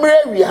 Akra no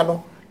mere wi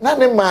ano. Na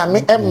ne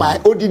maame emma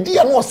odidi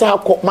ano osa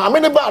akọ. Maame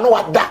ne ba no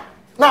wada.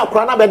 Na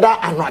akra na beda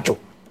anoacho.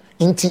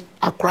 Inti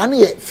akra no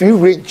ye free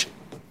range.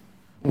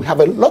 We have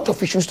a lot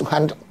of issues to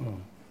handle.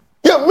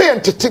 Yeah, me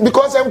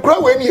because I'm cry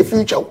we any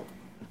future.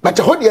 But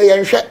how dey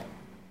yenhwe?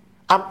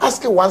 I'm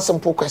asking one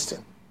simple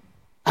question.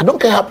 I don't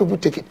care how people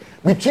take it.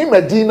 Between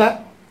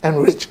Medina and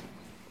Rich,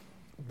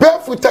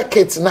 barefooted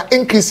kids now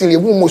increasingly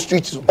most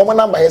streets.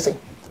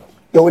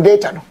 Your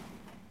data. No.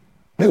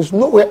 There is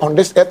nowhere on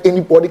this earth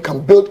anybody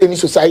can build any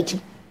society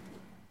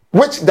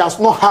which does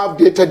not have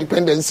data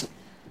dependency,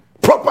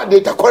 proper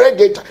data, correct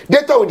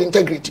data with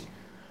integrity.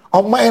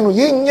 On my end,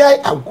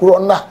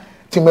 agrona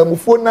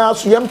timemufona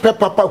so yempe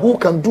papa who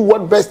can do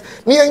what best.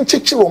 Ni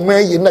enchichi o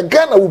me na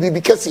Ghana will be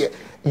because here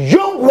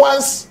young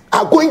ones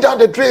are going down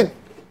the drain.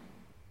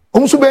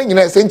 Omso be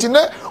nyina senti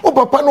na o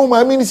papa no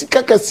ma mi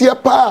sika kasia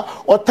pa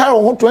o tar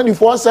on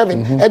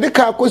 24/7 e de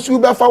ka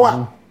akosu be fa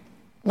wa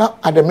na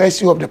at the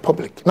mercy of the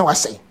public na wa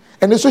say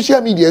and the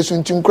social media so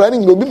ntim kra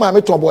ni obi ma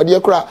me ton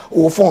bode kra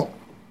o phone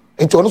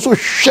enti ono so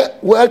hwe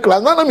well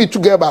class na me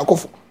together ba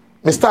akofo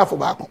me staff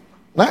ba akofo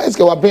na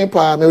eske wa ben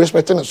pa me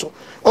respecting so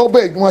o be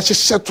adwuma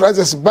hye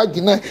trousers bag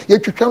na ye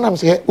twitwa na me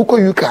say uko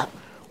yuka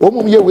o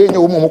mum ye we nya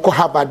o mum ko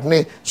Harvard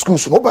ne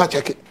schools no ba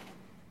check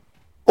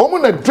o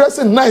mum na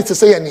dressing nice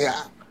say ya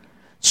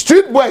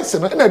street boys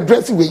na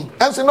dressing we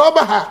and so no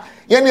ba ha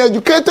ye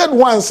educated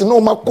ones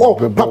no ma call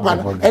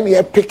papa and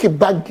ye pick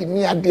bag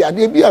ni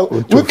ade bia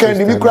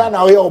weekend bi kra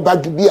na o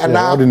bag bi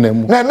na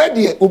na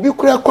de obi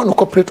kra ko no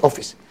corporate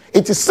office.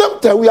 It is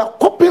something we are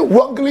copying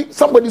wrongly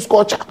somebody's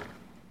culture,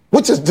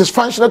 which is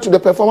dysfunctional to the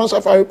performance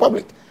of our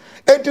republic.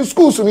 At the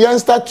schools, we are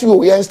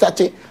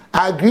starting.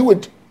 I agree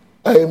with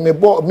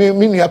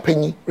me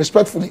opinion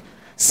respectfully.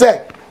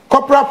 Say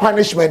corporal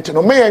punishment.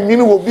 No, may I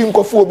will be in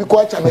Kofu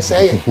because I'm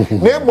saying.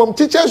 Name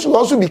teachers should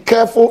also be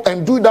careful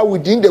and do that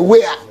within the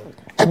way.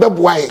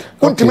 Ebeboy.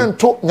 Ultimate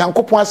to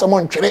nyankopon asamo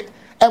ntwere.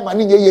 E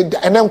mani ye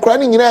and I'm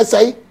crying in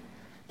say.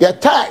 Your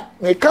time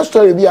may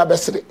story be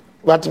abesere.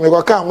 But me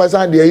go kan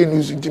mazan de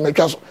news nti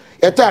metwa so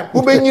eta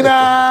wo be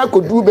nyina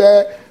ko du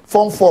be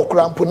form 4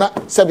 crampo na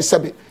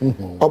sebi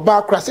oba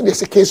akra se de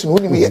case no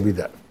nim ye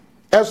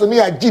eso ni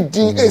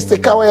agidi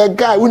esteka wa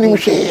guy unim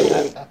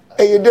hwe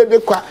e de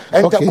kwa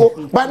entako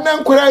but na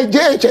nkura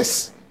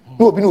JHS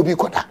no obi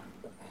koda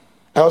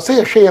I will say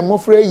ye hwe ye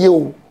mofra ye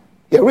o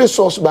ye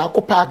resource ba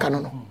ko paaka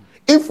no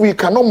if we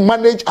cannot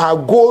manage our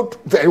gold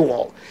very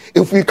well,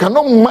 if we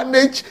cannot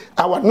manage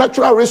our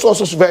natural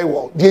resources very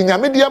well,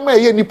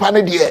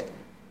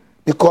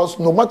 because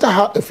no matter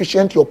how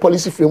efficient your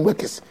policy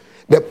framework is,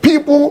 the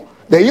people,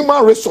 the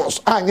human resource,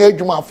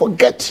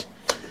 forget.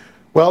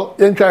 Well,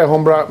 you try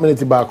Hombra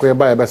minute back where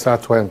by a better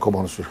to and come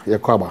on,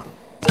 Yakwaba.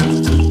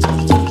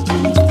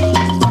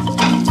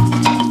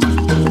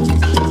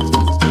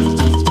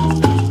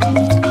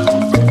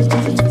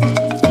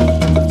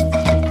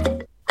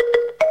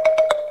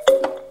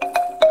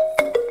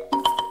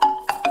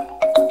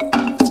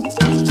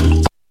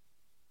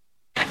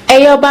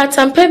 Eyoba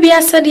tampe bi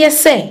asade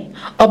se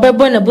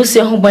obebo na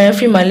busu ho ban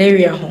free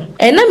malaria ho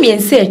ena me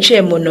ense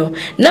atwa mu no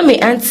na me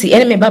auntie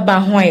ene me baba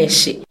ho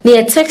ayehye na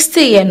ye text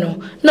ye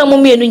no na mo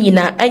mienu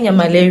nyina anya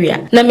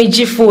malaria na me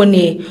gifo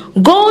ni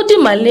gold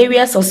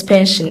malaria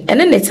suspension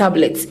ene ne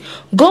tablet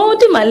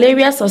gold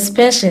malaria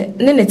suspension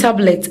ne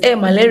tablet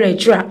malaria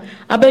dra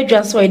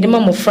abadwa so ide ma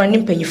mofra ne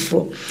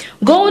mpanyifo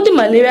gold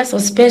malaria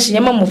suspension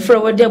yema mofra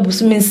wode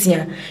abusu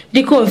mensia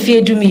di ko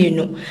mfie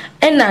dumienu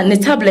ena ne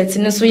tablet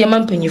ne so yema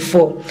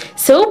mpanyifo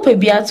se opa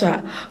biato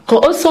a ko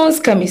Oson's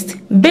chemist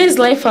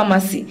baseline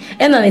pharmacy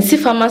ena ne si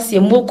pharmacy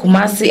mo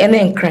kumase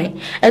ene nkran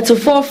eto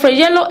for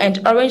yellow and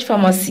orange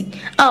pharmacy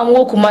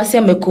mo kumase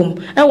amekum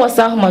en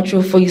wasa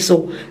homatro for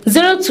iso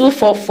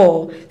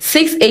 0244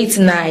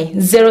 689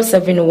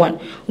 071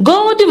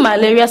 gold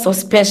malaria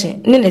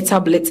suspension ne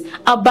tablet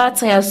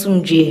abatan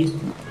asumdue.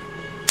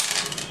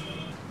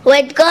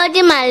 With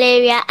Golden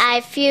Malaria, I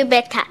feel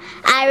better.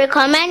 I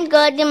recommend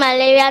Golden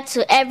Malaria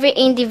to every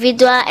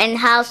individual and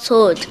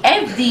household.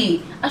 FD,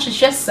 I should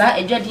just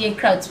say a judge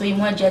crowd to him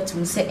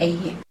to say a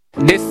year.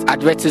 This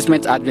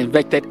advertisement has been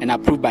vetted and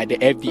approved by the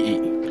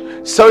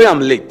FDA. Sorry I'm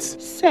late.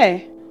 Sir,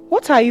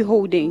 what are you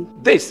holding?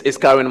 This is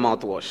Karen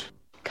mouthwash.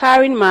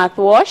 Karen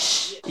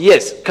mouthwash?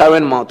 Yes,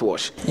 Karen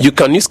mouthwash. You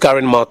can use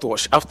Karen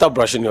mouthwash after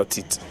brushing your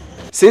teeth.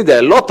 Since there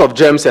are a lot of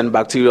germs and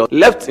bacteria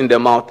left in the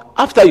mouth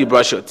after you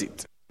brush your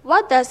teeth.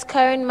 What does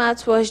Karen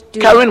mouthwash do?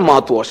 Karen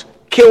mouthwash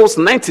kills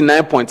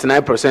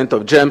 99.9%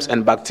 of germs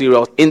and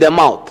bacteria in the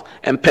mouth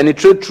and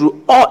penetrate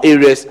through all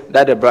areas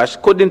that the brush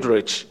couldn't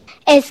reach.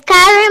 Is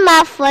Karen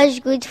mouthwash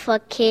good for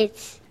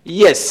kids?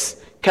 Yes,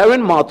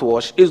 Karen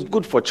mouthwash is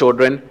good for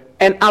children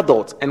and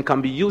adults and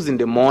can be used in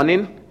the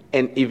morning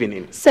and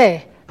evening.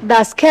 Sir,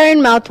 does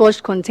Karen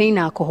mouthwash contain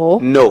alcohol?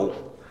 No.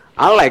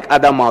 Unlike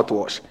other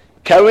mouthwash,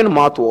 Karen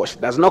mouthwash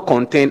does not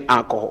contain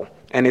alcohol.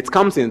 And it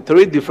comes in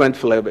 3 different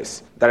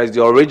flavors. That is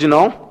the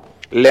original,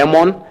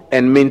 lemon,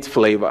 and mint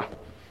flavor.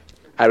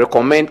 I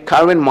recommend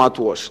Karen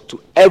mouthwash to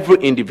every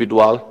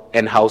individual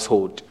and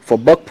household. For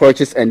bulk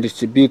purchase and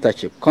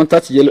distributorship,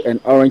 contact Yellow and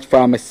Orange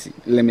Pharmacy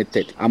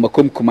Limited,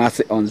 Amakum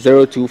Kumasi on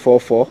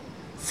 0244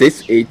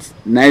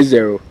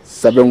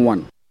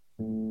 689071.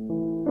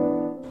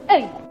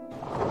 Hey!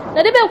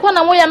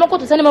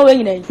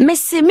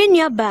 Messi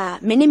Minyaba,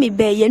 Menemi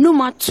Bay,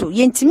 Yenumatu,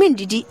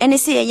 Yentimindidi, and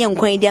say a young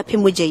queen, dear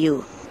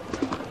Pimujayo.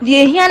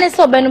 The here is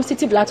Benum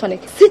City Black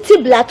Tonic. City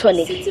Black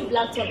Tonic. City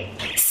Black Tonic.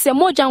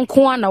 Semojan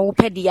Kwana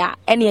Upedia,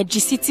 and a G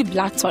City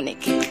Black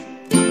Tonic. No,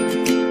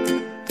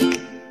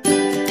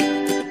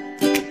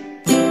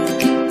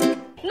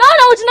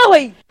 no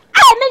way.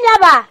 I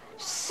Minyaba,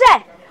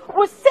 Sir.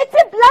 We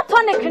City Black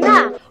Tonic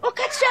now. O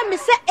catch me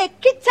say a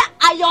kita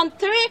iron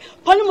 3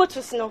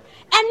 polymotus no.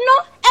 And no,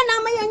 and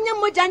I'm a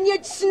young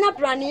mojanya snap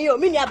running you,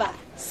 Minyaba.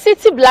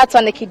 City Black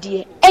Tonic,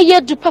 dear. A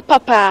year do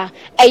papa,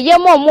 eye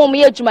mo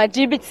me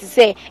adwumagye bi te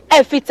se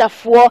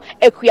efitafoɔ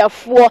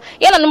akuafoɔ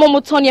yana no mo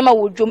tɔne ma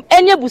wodwom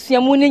enye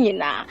busuamu ne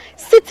nyina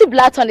city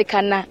blood tonic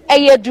na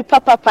eye du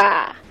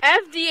papa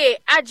FDA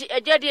agi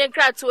ejade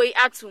nkrato yi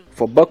atum.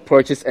 For bulk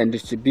purchase and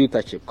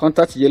distributorship,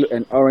 contact Yellow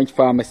and Orange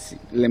Pharmacy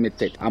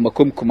Limited,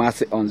 Amakum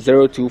Kumasi on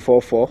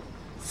 0244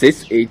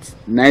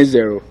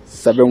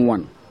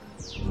 689071.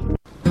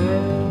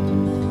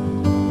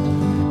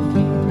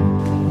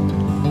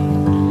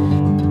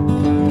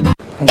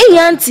 Hey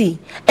auntie,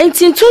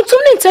 entuntum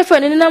ne ntafra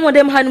ne na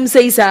modem hanum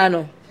sei saa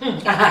no.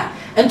 Aha.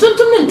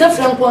 Entuntum ne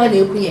ntafra nko na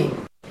ekunye.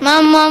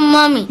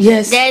 Mommy.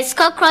 Yes. There is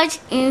cockroach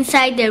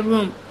inside the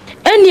room.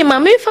 Any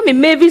mama for me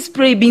Mavis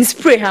spray being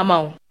spray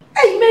hammer.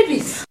 Hey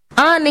Mavis.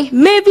 Annie,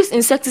 Mavis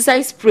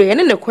insecticide spray and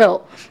in the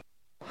quell.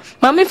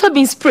 Mama for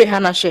being spray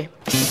hanashe.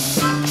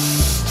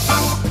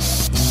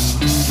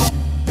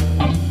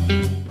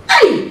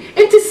 Hey,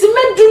 it is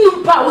cement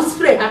do power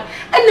spray and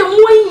the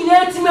one you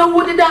let me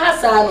would the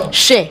hasano.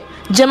 She,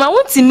 Jema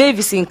won't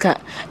Mavis inka.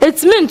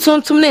 It's meant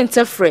tontum ne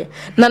interfere.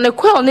 Na ne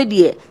quell ne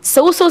dear,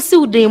 so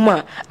see de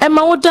ma, and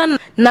my wodan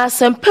na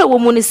sempe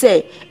woman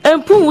say,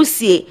 and pun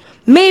wusie.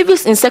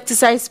 Mavis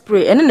insecticide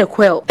spray and in the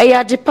quell.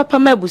 Ade papa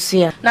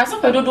mabusia. Na so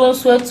pedo don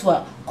so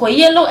atua. Ko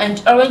Yellow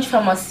and Orange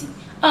Pharmacy.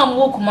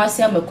 Wo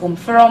Kumasi Amakum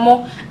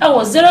Feramo. I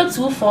was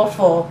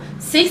 0244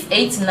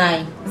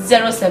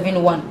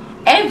 689071.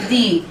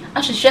 FD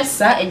ahwehwe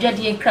sa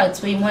ejade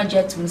krato yi mu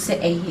ajetum se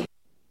eye.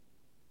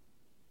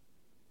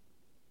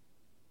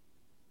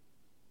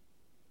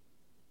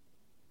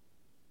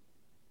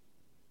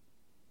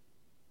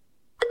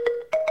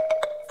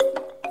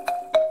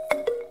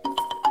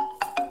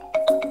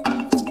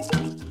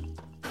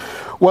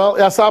 Well,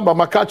 Yasaba,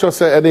 my catch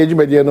us at age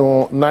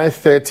mediano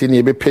 9:30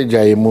 ni be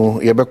page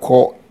mu ye be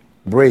call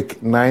break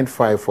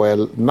 9:05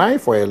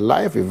 for a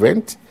live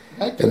event.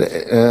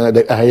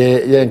 The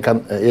ye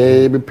can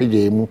ye be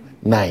page mu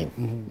 9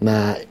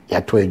 na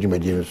ya to age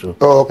mediano so.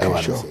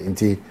 Okay, sure.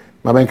 Inti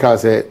my man can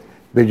say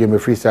be me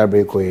freestyle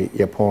break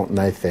ye pon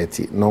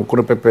 9:30. No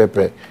kuro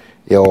pepe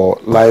your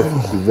live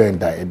event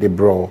that they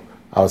bro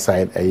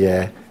outside a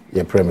year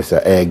your premise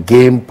a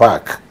game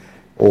park.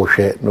 O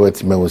she no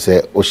it me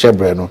say o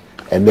shebre no.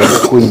 And then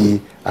we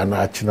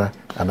anachina.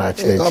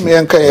 Come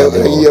here,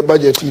 your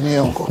budget in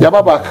your uncle.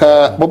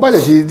 Yababaka, but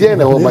budget is there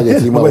no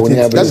budget.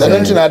 That's an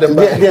engine at the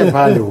back. I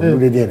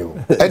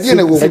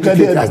didn't go as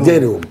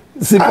Deno.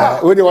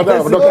 When you want to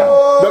have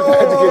doctor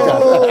educator.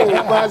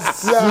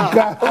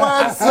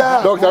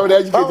 Doctor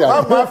educator.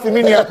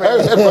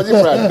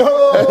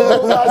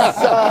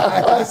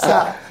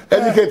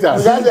 Educator.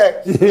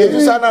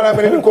 You sound like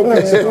a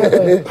complex.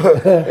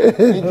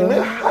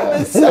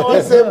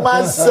 Say,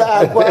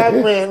 Massa,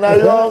 Kwame, a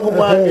young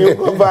man, you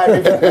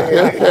provide.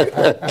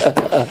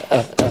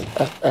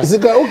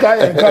 Zika, okay,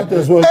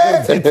 encounters was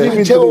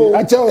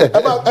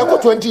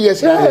about 20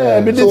 years.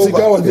 Yeah, but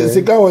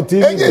Zika was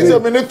TV. It's a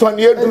minute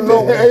 20 years to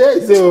know.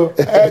 So,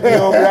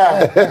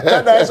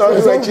 that's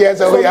always a chance.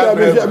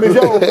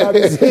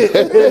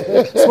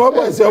 Small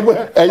boys,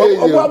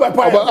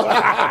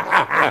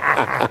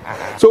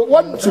 so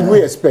what should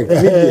we expect?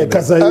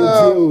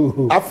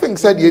 I think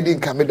said you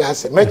didn't come with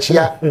us. Match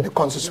the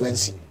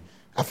constituency.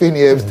 I think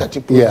you have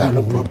started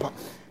putting proper.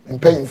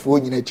 And paying for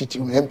you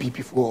teaching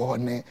MPP for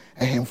and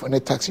him for the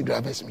taxi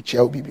drivers,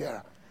 Michelle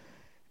Bibiara.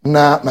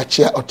 Na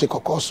machia or take a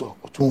course or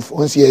to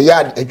once a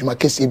yard, a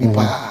Jumakesi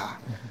Bipa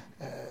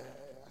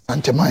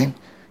Santa Mine,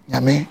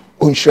 Yame,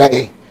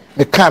 Unshrai,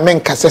 the Carmen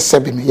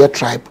Cassabi, your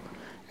tribe,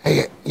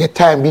 your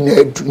time being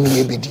a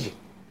dreamy BD.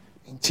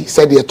 She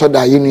said, you told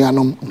her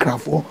union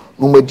crafo,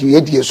 no more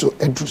do so,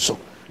 and do so.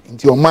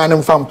 Into your man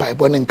and vampire,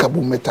 born in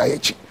Kabu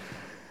Metayachi.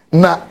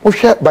 Na, o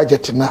share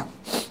budget na.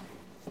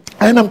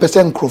 I am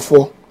percent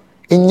crofo.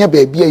 In your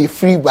baby a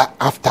free back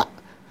after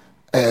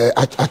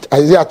at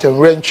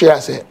Renchia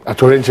say at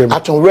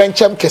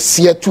Renchem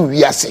Cassia 2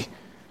 years.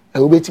 I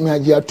will bet me a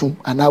yatum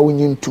and I will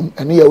yin tum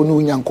and you know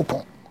young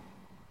coupon.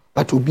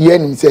 But to be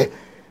any say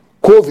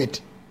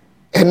COVID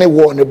any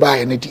war by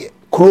any dear.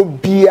 Crow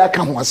beer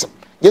come once.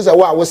 Yes, I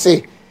will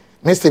say,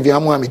 Mr.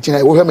 Viamu, I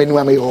will have many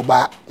mammy or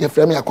bar, your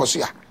friend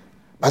Yakosia.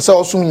 But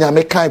so soon you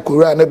make kind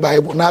Korea and the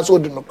Bible, not so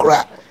do not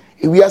cry.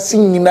 If we are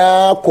singing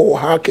now, call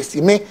Harkes,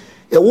 me.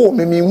 A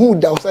woman me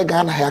mood outside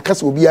Ghana, her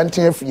cast will be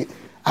anti free.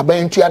 I buy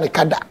into the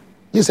Kada.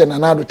 Yes, and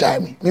another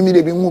time. Maybe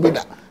they be moving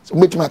that. So,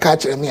 make my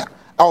catcher me.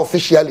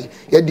 Officially,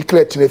 you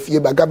declare to the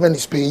fear, but government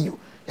is paying you.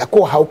 You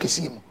call how can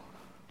see him.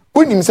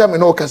 When himself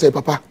no can say,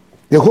 Papa,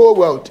 the whole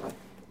world,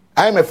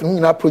 IMF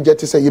in our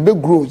project say you be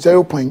grow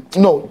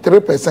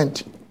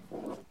 3%.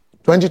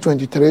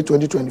 2023,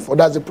 2024.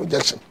 That's the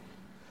projection.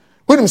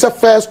 When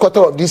himself first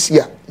quarter of this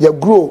year, you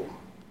grow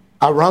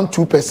around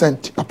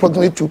 2%,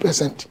 approximately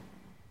 2%.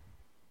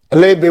 A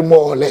little bit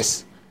more or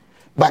less.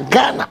 But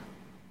Ghana,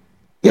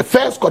 your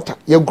first quarter,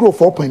 you grow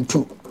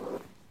 4.2.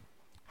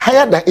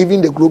 Higher than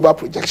even the global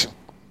projection.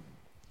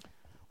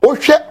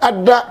 We share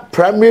other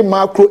primary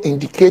macro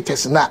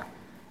indicators now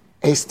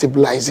is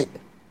stabilizing.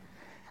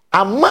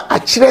 Ama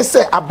achire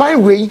say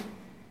aban wey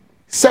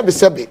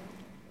sebe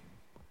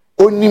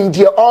onim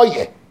de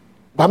oye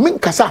ba men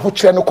kasa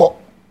ahokyere no kɔ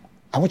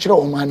ahokyere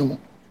o man no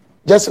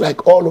just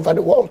like all over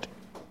the world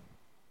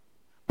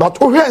but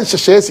ohwe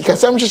nhyehyɛ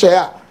sikasɛm nhyehyɛ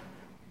a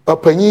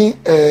opanyi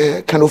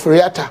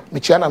kanoferiata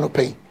mechia na no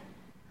pɛi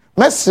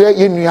mesre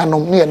ye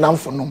nuanom ne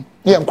namfonom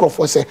ne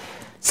nkrofo sɛ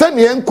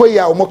ne enkoyi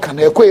a omo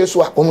kana ekoyi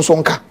so a omo so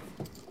nka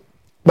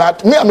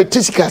but me am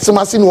tisika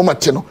semase ne omo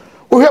te no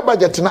ohwe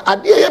budget na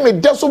ade ye me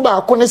deso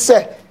ba ko ne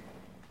sɛ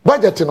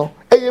budget no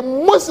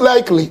most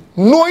likely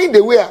knowing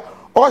the way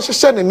or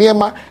hyehyɛ ne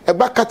niema e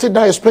ba cut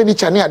down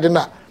expenditure ne ade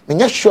na me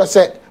nya sure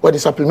sɛ what the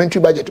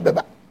supplementary budget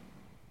beba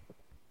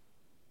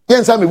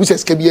yensa me bu sɛ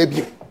sika bia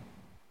bi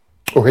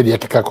ohwe de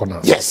akeka kona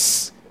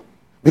yes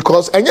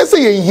because enye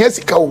say ye hia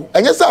sika o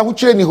enye say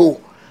ahokyere ni ho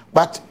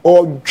but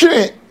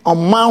odwene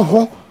oman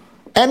ho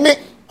ene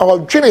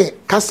odwene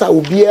kasa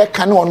obi e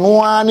ka ne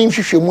ono ani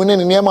nhwehwemu ne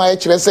niema ya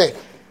kire say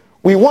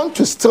we want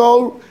to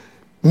still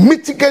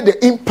mitigate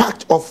the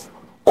impact of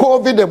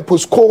COVID and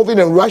post-COVID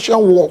and Russian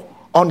war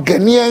on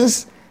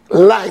Ghanaians'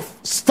 life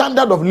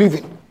standard of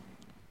living.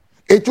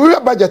 It will be a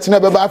budget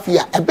never be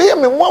afia. E be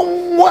me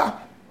one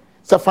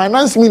the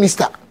finance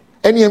minister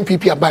any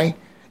MPP are buying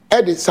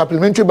the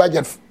supplementary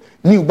budget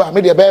new ba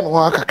me dey buy me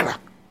one kakra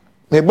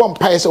me bomb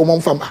pies o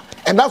farmer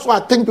and that's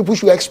what I think people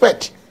should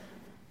expect.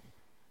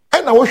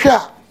 And I wish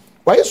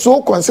why is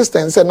so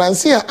consistent and I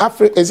see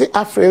Afrix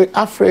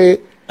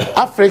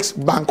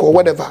Bank or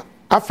whatever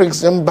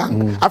African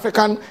Bank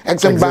African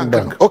Exim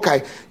Bank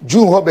okay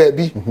June ho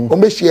baby o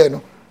me share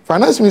no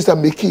finance minister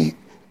make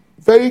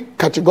very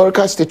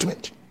categorical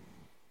statement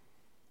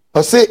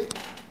or say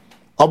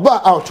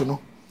about out no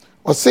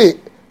or say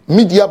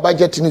media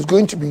budgeting is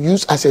going to be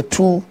used as a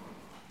tool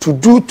to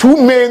do two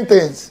main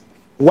things.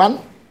 One,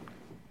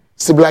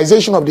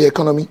 stabilization of the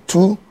economy.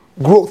 Two,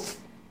 growth.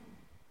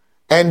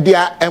 And they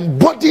are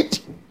embodied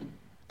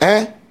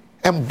in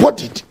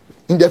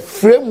the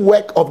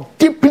framework of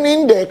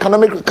deepening the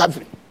economic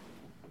recovery.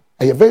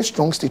 A very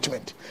strong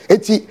statement.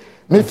 Stability,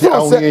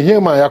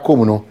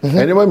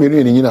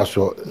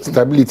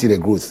 the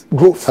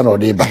growth.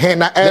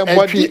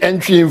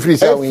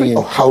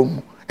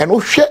 And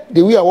we share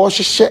the way I was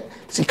share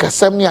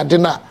sikasam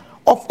adena.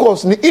 Of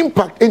course, the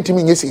impact into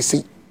me yes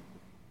see.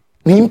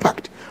 The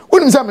impact.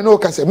 When I'm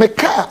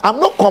I'm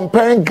not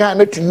comparing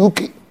Ghana to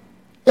UK.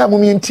 Yeah,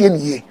 mumi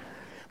ye.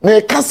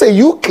 Me can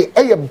say UK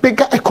a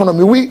bigger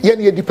economy. We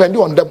depend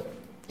on them.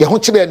 Ya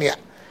honchire nia.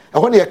 I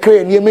want ya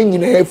create near me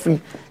in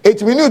free.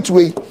 8 minutes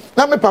way.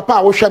 Now me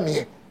papa will share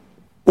me.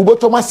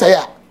 Ubotoma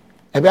saya.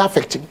 E be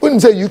affecting. When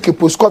say UK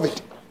post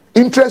COVID,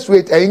 interest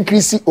rate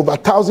increase over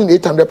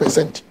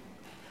 1,800%.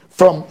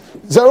 From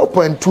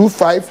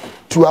 0.25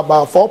 to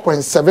about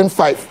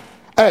 4.75.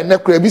 And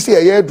nekrabisi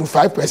a year to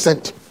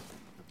 5%.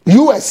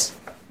 US,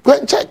 go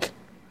and check.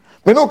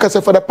 We know because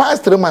for the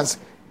past 3 months,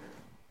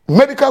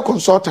 medical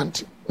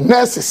consultant,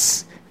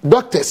 nurses,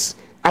 doctors,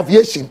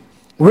 aviation,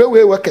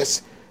 railway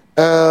workers,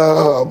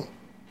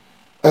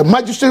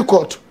 magistrate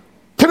court,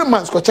 3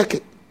 months go check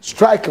it.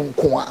 Strike and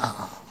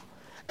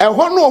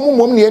one no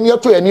mum near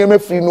to any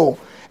free no.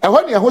 And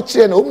when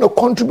you're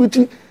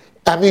contributing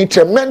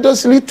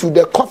tremendously to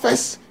the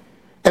coffers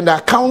and the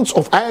accounts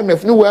of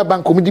IMF New World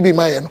Bank Committee be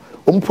my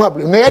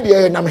problem.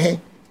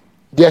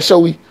 There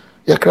shall we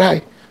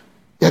cry,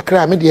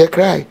 me dear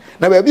cry.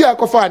 Now baby I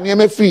coffee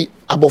near free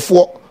above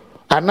 4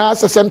 and now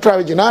central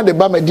region the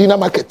Medina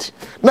market.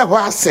 Now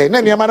I say na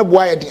near man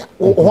boy dear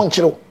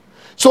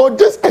so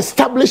this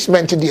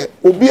establishment there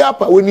will be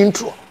up when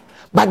intro.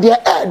 But there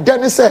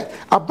then say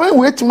I buy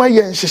wait my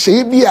yen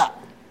she be a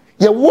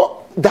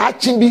what that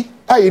chimbi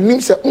I nim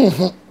say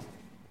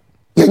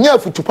yenya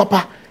futu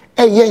papa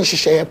yen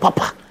hyehyɛ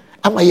papa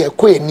ama ye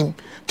kɔ anim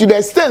to the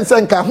extent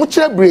say nka ho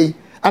kyerɛ brei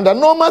under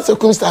normal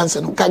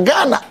circumstances no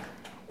Ghana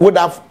would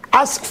have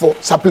asked for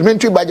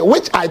supplementary budget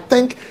which I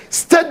think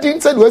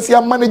studying said we see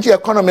manage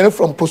economy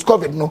from post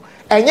COVID no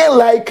enye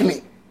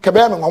likely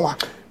kebe me nwa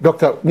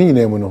doctor ni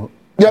nyina mu no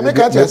ya make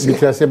that yes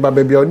because say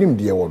baba bia onim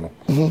de wo no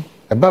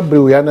e ba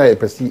brei ya na e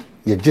pesi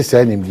ye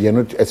gisa nim de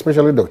no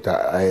especially doctor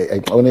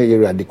I only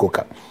area Ade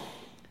Coker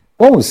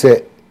won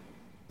say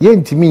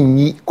yentimi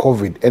nyi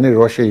COVID any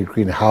Russia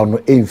Ukraine how no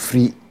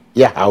free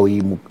ya how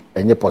yi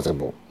enye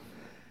possible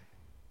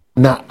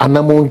na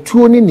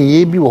anamontuo ni ne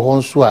ye bi wo ho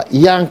nso a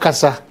ya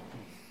nkasa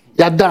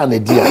ya da na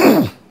dia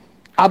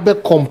abe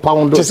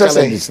compound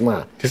challenges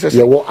na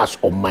ye wo as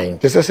on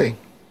mind say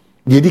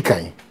ye di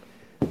kan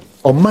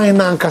on mind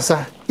na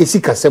nkasa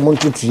esikasem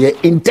ntutu ye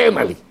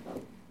internally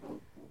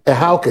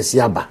how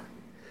kesiaba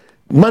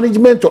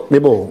management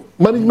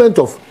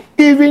of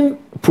even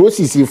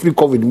process free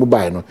COVID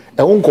mobile no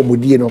e won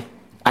komodie no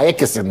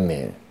ayekese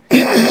ne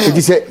it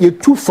is you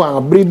too far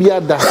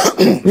brebiada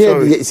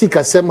ne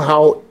sikasem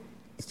how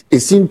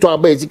esinto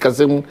aba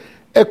sikasem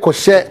e ko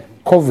share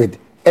COVID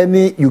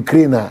any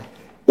Ukraine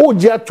o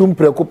dia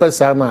tumpreko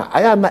pesa na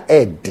aya na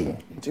edi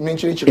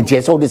it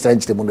is all this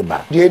anti mo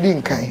ba de di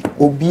nkan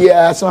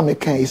obia so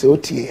amekan is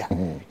otie ya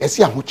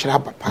ese ahokyera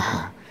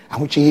papa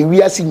ahokyere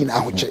wiase nyina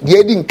ahokyere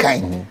de di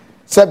nkan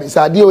sabi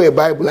sa de o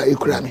Bible a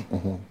ekura me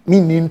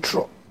ni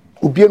intro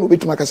obia no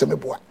betuma kasa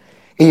meboa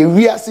e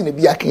wiase na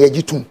bia ka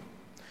yagitum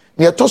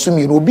na yetoso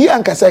mi no obi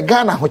anka say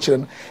Ghana ho kire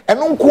no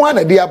eno nko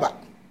ana de aba.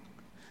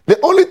 The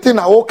only thing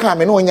I will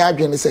come and onya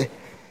adwene say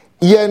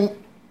yen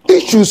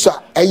issues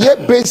are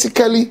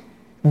basically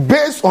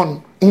based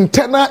on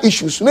internal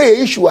issues. No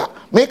issue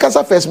make us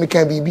first me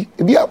can be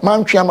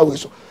man twama we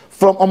so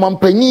from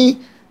omampani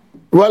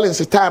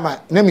Rollins time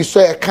na me so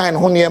e kind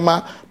ho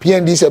niema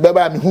PND se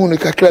beba me hu no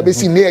kakra be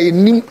si na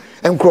enim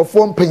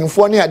enkrofo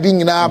mpanyimfo ne ade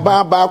nyina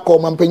ba ko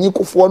omampani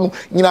kofo no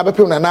nyina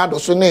bepem na na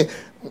adoso ne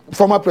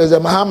former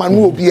president Mahama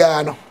no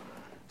obia no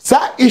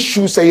sa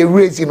issues say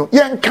raise no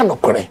yen ka no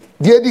kore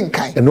de edi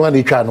nkan eno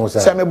ani twa no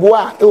sa me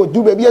boa e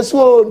odu ba bia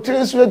so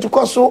interest rate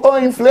cost so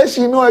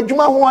inflation no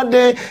adwuma ho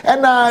ade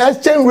na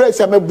exchange rate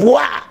se me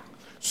boa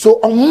so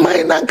on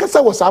my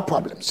nankasa was our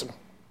problems no.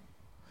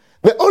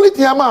 The only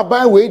thing I'm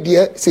about way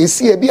there say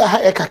see e bia ha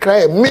e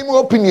kakra e memo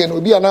opinion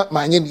obi ana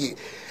manye nie.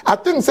 I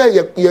think say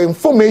your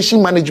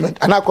information management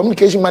and our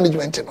communication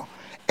management no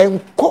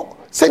enko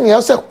say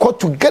you say co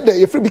together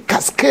you free be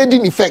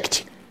cascading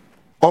effect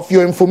of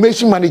your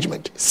information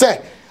management.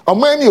 Say o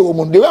man me o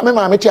mun de wa me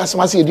ma meti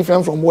asema say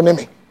different from one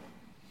me.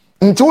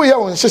 Nti wo ye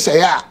won hye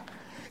ya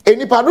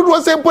enipa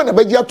dodo say mpo na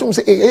bagi atom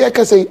say e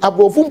ka say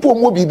abofu mpo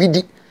mo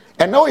bibidi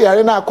and now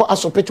yare na akọ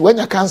asopeti when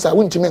your cancer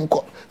wuntimi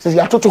nko say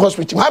you to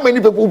hospital. How many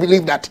people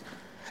believe that?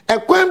 E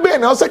kwen be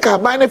na o say ka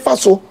ban ne fa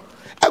so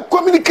e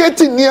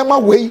communicating niema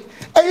way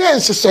e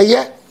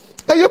nhyehyeye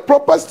e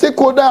proper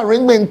stakeholder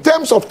arrangement in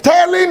terms of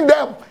telling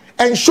them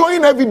and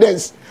showing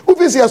evidence.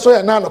 Ufisi aso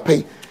ya na no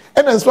pay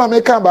and then so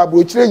make am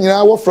babo chire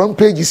nyina wo front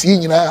pages yi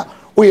nyina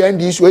o ya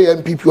NDC o ya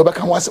MPP o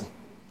beka wasem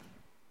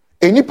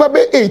enipa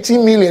be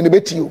 18 million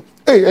beti o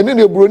ene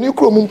ne broni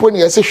kro mu mpo ne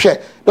yese hwe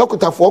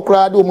doctor for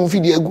kra de o mu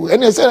fidi agu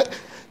and say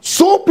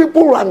so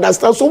people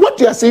understand. So what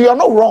you are saying, you are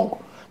not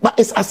wrong, but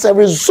it's as a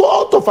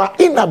result of our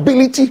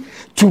inability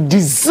to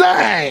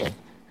design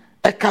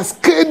a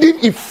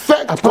cascading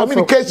effect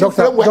communication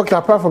framework. Doctor,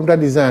 apart from that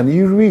design,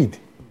 you read.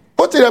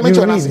 What did I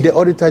mention? You read the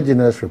Auditor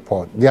General's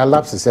report. There are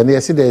lapses, and they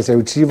see there is a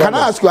retrieval. Can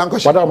I ask you one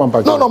question?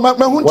 No, my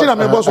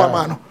boss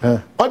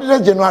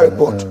Auditor General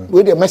report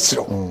with the message.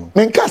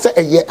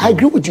 I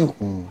agree with you.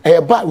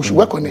 But we should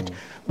work on it.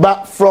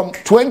 But from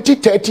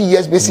 20-30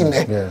 years,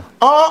 basically,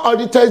 all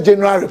Auditors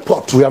General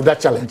report. We have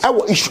that challenge.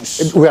 Our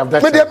issues. We have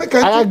that challenge.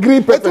 I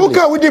agree perfectly. It's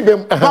okay with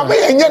them. But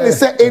me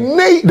say a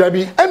nay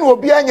and will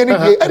be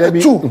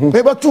any two,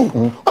 maybe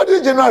two.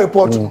 Auditor General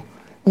report.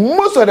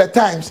 Most of the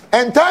times,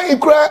 entire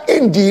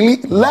in daily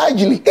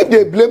largely if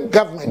they blame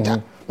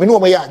government, we know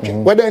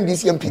whether in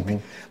this MPP.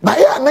 But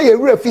yeah, now you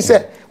real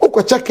say,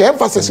 okay, check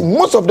emphasis.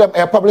 Most of them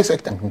are public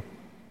sector.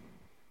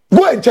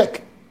 Go and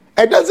check.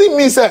 It doesn't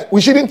mean say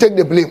we shouldn't take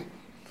the blame.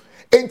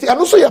 And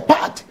also your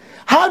part.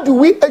 How do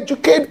we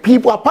educate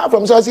people apart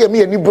from say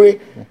me and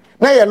Ibre?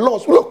 Now you're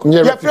lost. Look, in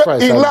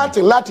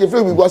Latin,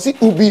 we go see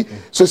ubi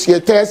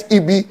societas,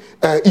 ibi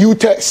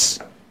utes.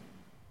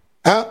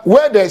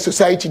 Where there is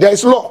society, there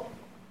is law.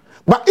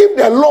 But if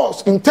there are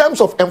laws in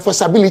terms of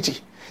enforceability,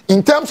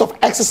 in terms of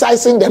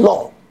exercising the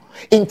law,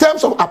 in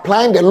terms of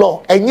applying the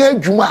law,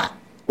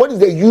 what is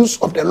the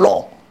use of the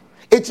law?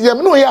 It's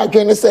them no here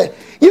again say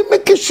you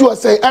make sure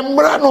say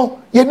emrano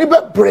you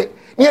never break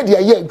near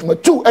the year.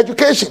 Two,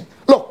 education.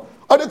 Look,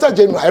 Auditor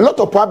General, a lot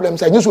of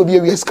problems and you will be a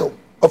USCO.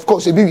 Of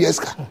course, a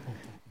USCO.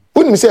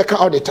 When you say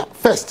auditor,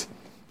 first,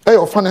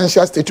 your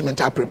financial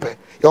statement are prepared.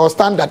 Your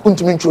standard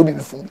ultimate will be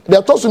before. They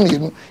are also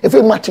me if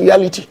a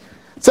materiality.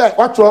 Say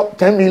what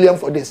 10 million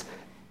for this.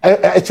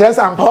 HS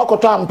and power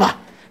ampa.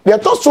 They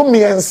are also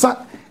me and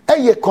son.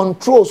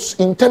 Controls,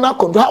 internal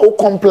control, how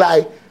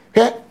comply.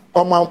 Here,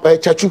 on my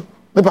chachu,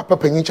 me papa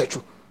penny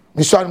chachu.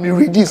 Me son me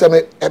read this,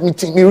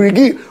 me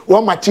read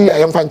one material I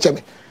am fan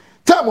chemi.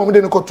 Tell me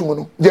then go to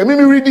mono. They me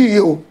read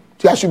you.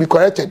 I should be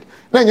corrected.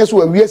 Then yes,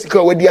 we are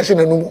secure with the action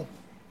no more.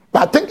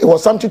 But I think it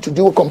was something to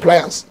do with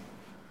compliance.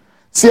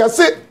 See, I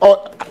say, or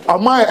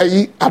my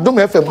I don't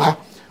FM ha.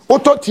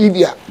 Auto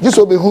TV, this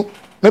will be who.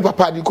 Me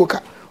papa Ade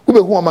Coker ube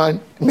hu man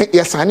me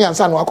yesane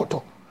ansa no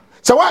akoto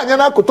se wa anya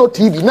na akoto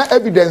TV na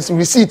evidence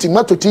receipt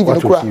ma to TV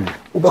no kura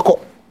ubeko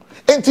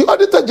enti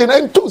Auditor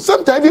General to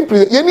sometimes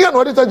even ye ni an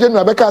Auditor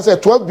General be ka say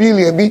 12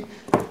 billion bi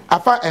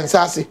afa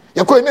ensase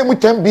ye ko na mu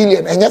 10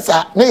 billion enya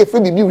sa na ye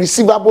free bi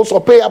receivables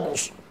or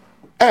payables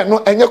no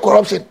enya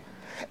corruption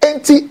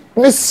enti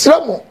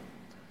misramo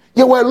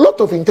there were a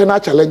lot of internal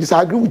challenges.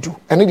 I agree with you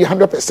and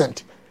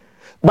 100%,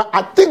 but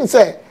I think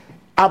say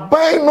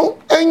abai no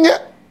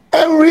enya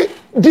every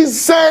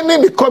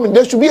designing the coming,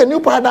 there should be a new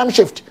paradigm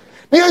shift.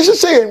 You should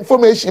say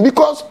information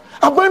because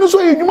I'm going to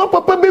say you must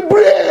papa be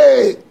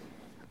brave.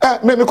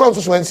 Me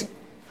constituency.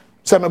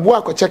 So me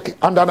boa check it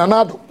under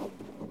another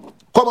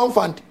common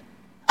fund.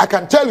 I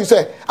can tell you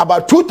say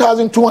about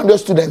 2,200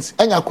 students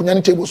and your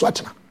kunyani table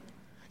swatna.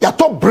 You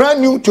top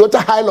brand new Toyota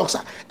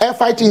Hilux, air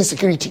fighting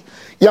security.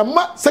 Your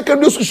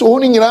secondary school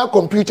owning in our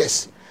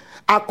computers.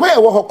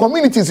 Acquire what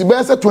communities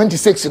is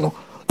 26, you know.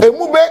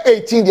 Emu be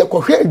 18 de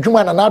kohwe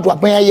adwuma na nado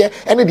aban ye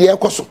ene de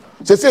ekoso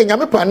se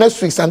nyame pa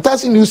next week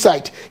Santasi new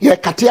site ye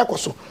kate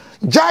akoso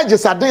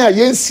judges are there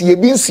yensi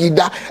ebin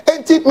sida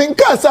enti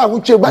menka sa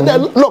ahutwe but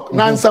look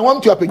nansa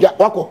want to apegya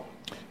wako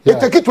it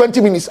take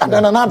 20 minutes and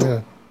then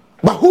another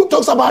but who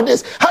talks about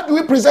this? How do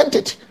we present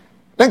it?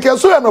 Then can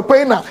so no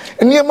paina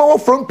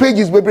and front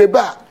pages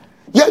bebreba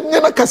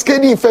na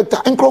cascading effect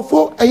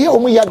encrofo eye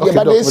omo ya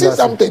but they say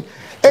something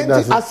and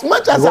as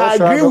much as I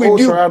agree with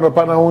you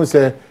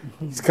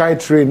Sky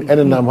Train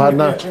and nam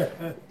hana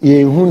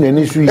ye hu na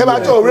ni su e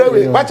ba to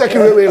railway what check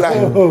railway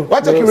line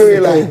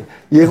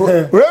ye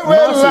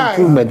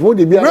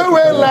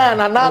railway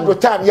line and now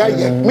time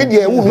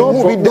media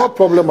no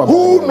problem about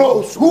who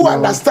knows who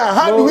understand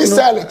how do we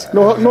sell it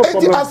no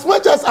problem as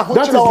much as I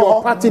that is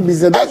your party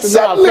business that should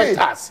affect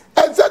us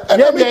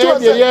exactly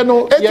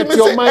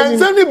and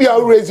send me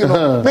our raise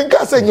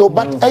menka say your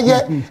but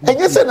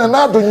enye say na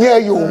na do nya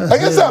you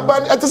enye say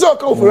ban et say o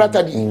ka for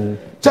ratadi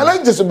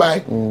challenges by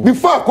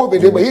before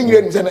COVID by you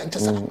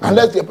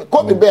unless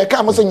COVID be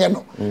come say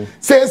no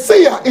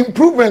say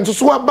improvement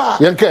so aba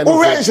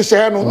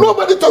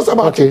nobody talks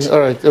about it all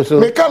right so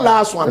make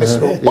last one is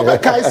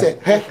Obekai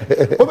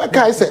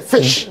say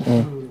fish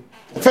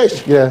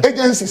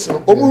agencies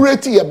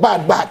rate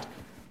bad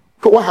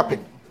what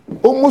happened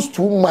almost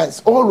 2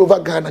 months all over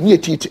Ghana near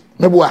titi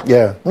meboa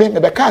me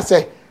be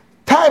say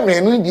time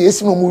and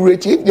the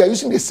rate if they are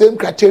using the same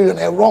criterion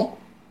and wrong.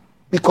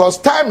 Because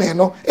time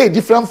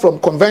different from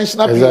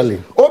conventional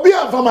exactly. Obi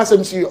and farmers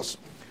serious.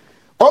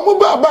 Omu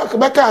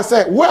back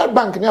say World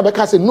Bank near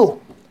back say no.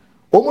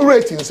 Omu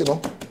ratings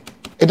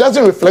it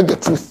doesn't reflect the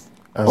truth.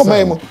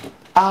 Omo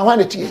I want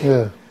it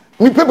here.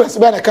 Me papers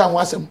be na kan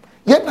wasem.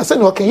 Yet na say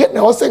no okay yet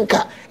na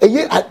osenka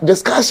a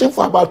discussion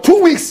for about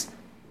 2 weeks.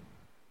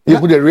 You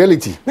put the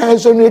reality.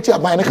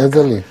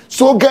 Exactly.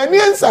 So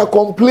Ghanaians are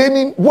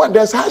complaining what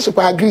does hardship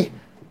agree.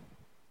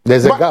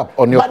 There's a gap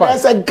on your part. But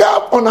there's a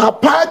gap on our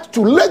part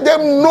to let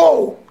them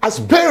know as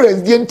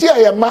parents the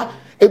entire now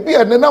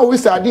we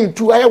started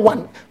to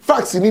one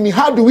facts in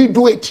how do we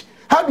do it?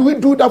 How do we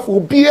do that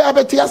for be a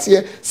better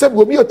here? Said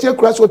will be a teacher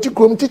class or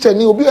teacher,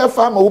 will be a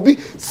farmer, will be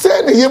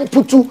send him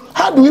putu.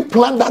 How do we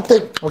plan that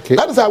thing? Okay.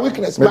 That is our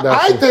weakness. But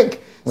I think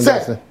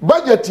say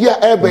budget here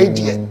every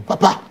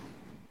papa.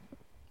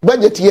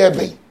 Budget here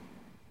by.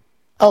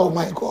 Oh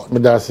my God.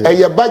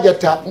 A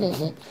budget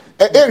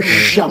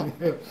sham.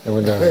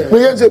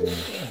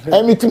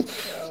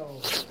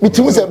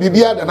 Meeting say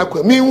bibia da na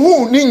kwa me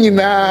hu ni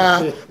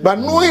nyina but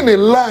knowing a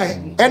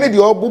line any the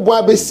obubu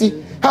abesi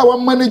how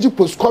one manage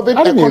post covid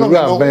economy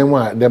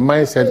the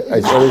mindset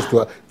is always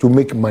to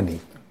make money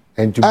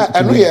and to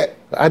I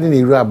didn't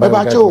hear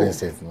about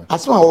that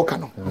as one o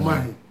kan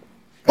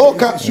o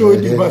ka show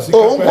the basic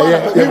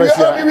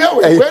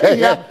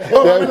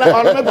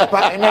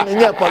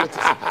politics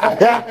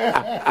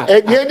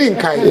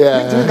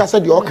I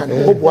said you can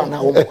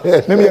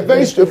maybe a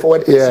very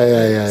straightforward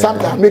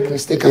sometimes make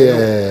mistake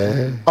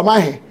am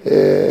I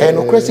and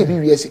no question be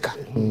yesika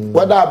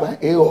whether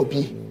A or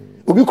B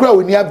obi kura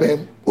we near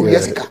bem obi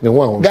yesika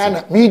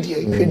Ghana media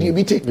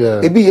credibility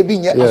ebi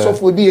nya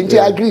asofo obi enti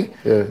agree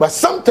but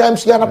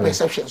sometimes you are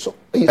perception so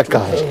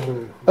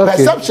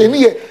perception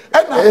here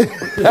and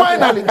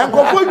finally and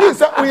conclude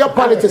say we are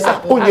politics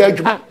only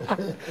adwuma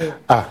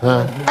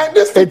and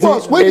this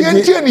because when you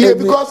enter here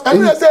because I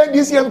know say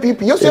these young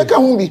people you say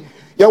can be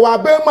ya wa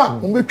abema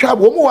we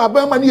twabo mo wa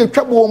abema na ye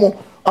twabo mo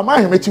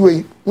amahemeti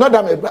we not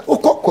that me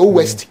okoko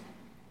west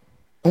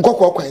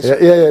nkoko kwan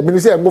me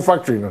say go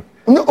factory no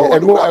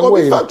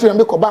factory and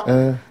make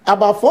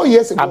about 4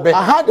 years ago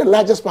I had the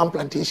largest palm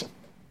plantation.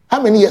 How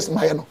many years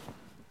my no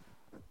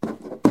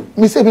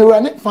me say me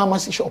run a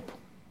pharmacy shop.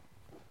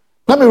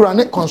 Let me run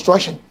it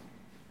construction.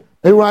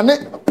 Me run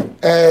it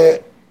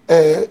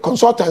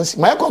consultancy.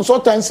 My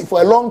consultancy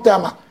for a long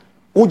time.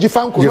 Uji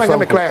fan ko my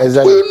client.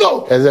 Exactly. You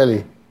know.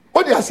 Exactly.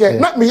 What do you say?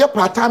 Not me a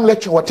part-time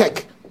lecture or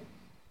tech.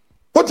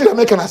 What did I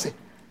make and I say?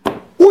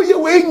 Who you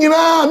way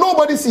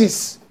nobody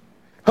sees.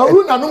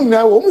 Haruna no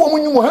na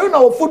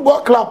Haruna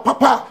football club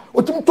papa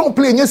otum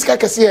play nyesika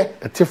kese.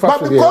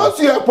 But because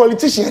you are a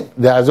politician,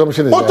 the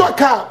assumption is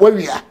that where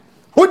we are.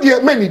 Who the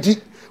many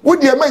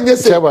would you mind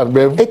say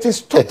it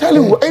is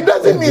totally it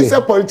doesn't mean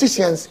say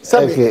politicians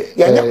say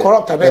you're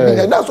corrupt and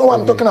everything. That's what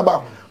I'm talking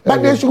about.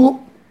 But they should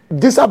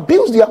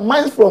disabuse their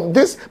minds from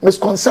this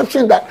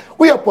misconception that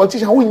we are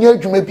politicians who near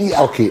you may be.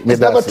 Okay, it's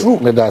never true.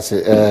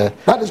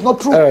 That is not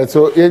true. All right,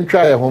 so in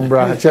try a home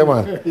brand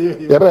chairman.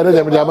 You better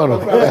than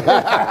Jamano.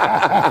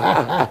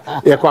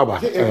 Yeah, Kwaba.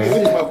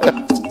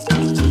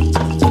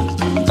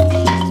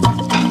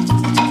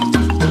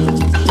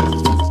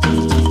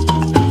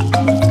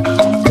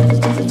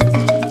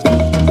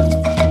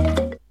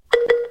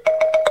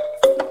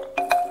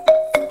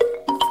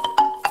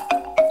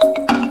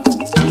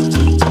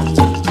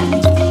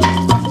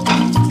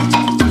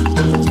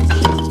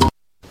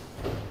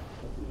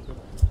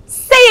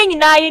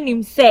 na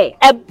nim say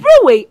a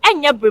brewe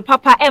enya bre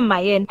papa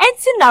emayen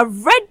enti na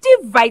ready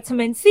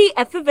vitamin C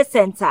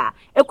effervescent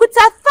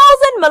ekuta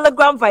 1000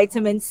 mg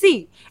vitamin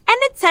C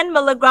and 10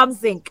 mg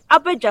zinc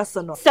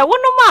abedwaso no se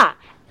wonoma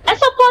e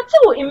support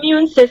your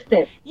immune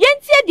system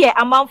yentie de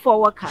amount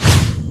for worker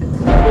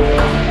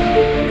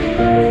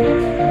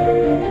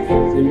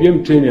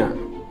wiem trainer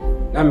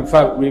na me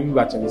fa we bi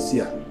bacha me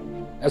sia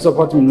e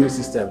support me new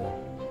system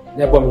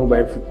na bo me ho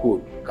by free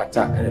code kata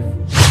NF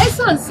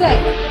eson say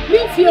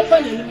me feel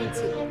pan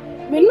unity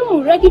me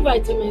no ready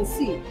vitamin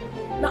C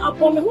na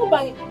upon me ho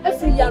by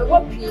every year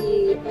what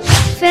pee.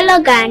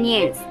 Fellow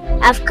Ghanaians,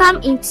 I've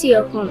come into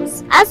your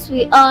homes. As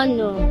we all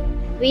know,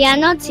 we are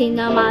not in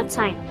normal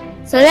time.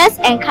 So let's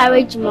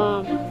encourage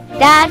mom,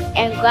 dad,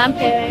 and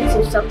grandparents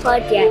to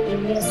support their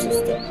immune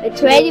system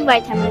with ready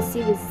vitamin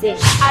C with zinc.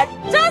 I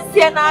just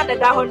see another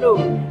that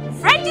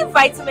ready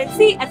vitamin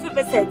C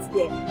effervescent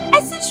there.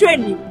 Esi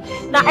training.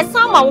 Na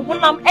esama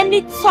wonam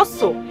any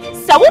toso.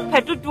 Se wo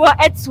pedodo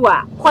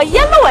etua. Kwa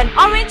yellow and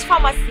orange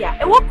pharmacy a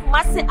ewo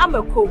Kumasi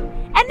Amako.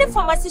 Any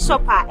pharmacy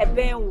shop a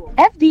ebenwo.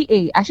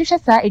 FDA ahwehwe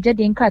sa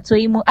ejade nkrato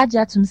yi mu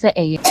agya atum se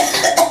eye.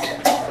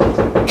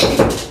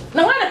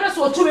 Na wana press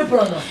wo tumi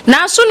pro no.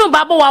 Na so no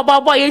babo wa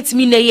babo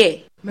yetimi na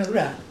ye.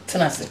 Mawura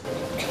tenase.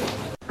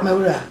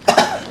 Mawura.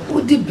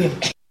 Udi bem.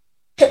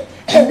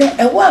 Ene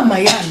ewa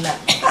mayana.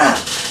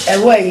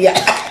 Ewa ya.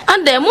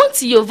 And the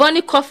Monty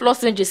Giovanni cough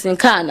lozenges in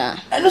Kana.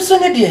 And also,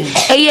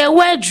 a year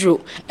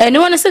wedro. And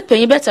no one said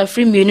penny better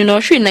free me, no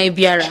shree nine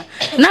biara.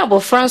 Now, but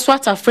Francois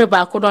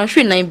Freba could on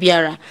shree nine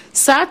biara.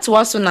 Sat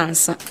was an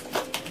answer.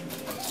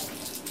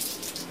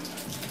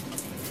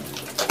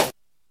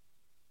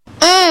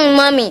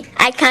 Mommy,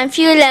 I can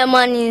feel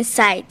lemon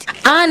inside.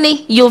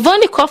 Annie,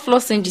 Giovanni cough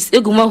lozenges,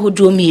 Eguma who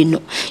do me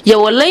no. You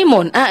were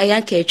lemon, I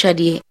yank a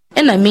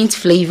and a mint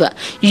flavor.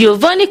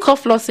 Giovanni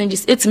cough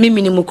lozenges, it's me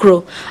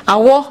minimukro.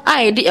 Awo,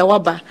 I di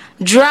awaba.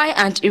 Dry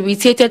and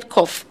irritated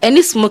cough.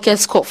 Any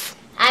smoker's cough.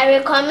 I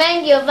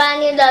recommend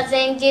Giovanni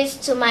lozenges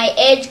to my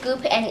age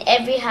group and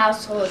every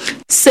household.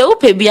 So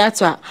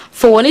pebiatwa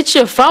for one each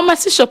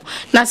pharmacy shop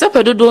na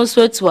sepedo don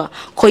sweatwa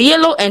ko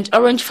yellow and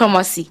orange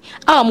pharmacy.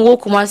 Mo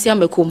Kumasi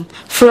Amekum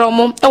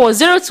from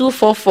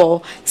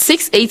 0244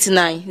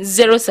 689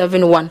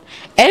 071.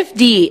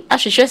 FDA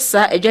ahwehwe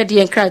sa ejade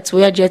enkrat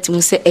we agye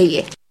tim se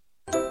eye.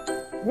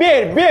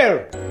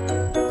 Beer.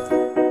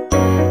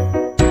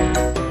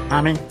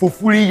 Amen.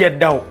 Fufuri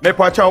yedao. Me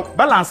kwacho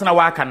balance na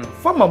wakan.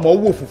 Fama mo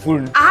wo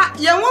fufuru.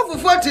 Ye wo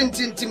fufu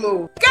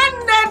tintintimo.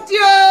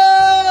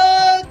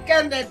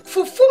 Kenneth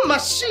fufu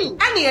machine.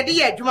 Ani ye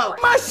di adwuma wa.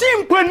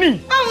 Machine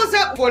pani. Awu se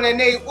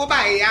fonene wo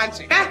ba ye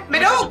anche. Me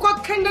de wo ko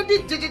Kennedy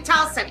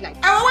digital satellite.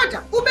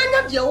 Wada. Wo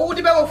benya de wo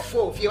de be wo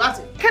fufu fi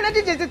wate.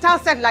 Kennedy digital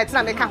satellite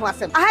na me ka ho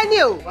asem.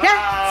 Ahani o.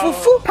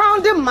 Fufu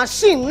pounding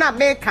machine na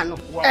me ka no.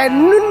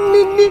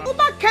 Enunini. Wo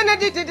ba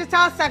Kennedy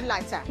digital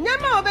satellite.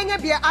 Nyama wo benya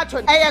bia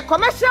atron.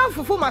 Commercial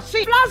fufu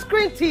machine, flat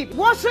screen TV,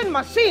 washing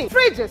machine,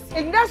 fridges,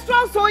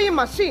 industrial sewing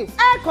machines,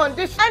 air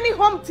conditioning, any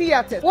home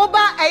theaters.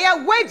 Woba aya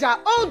wager,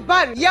 old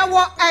barn,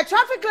 yawo a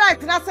traffic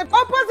light na se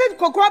opposite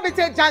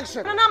Kokrobite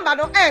Junction. The number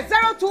no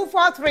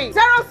 0243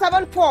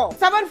 074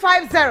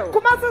 750.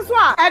 Kumasi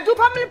Swa, Edu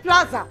Family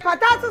Plaza,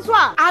 Patata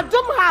Swa,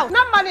 Adum House.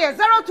 Number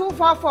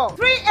 0244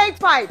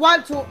 385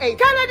 128.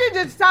 Kennedy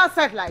Digital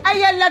Satellite.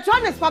 Aya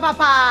electronics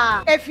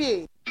papa.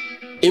 Efie.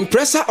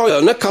 Impressor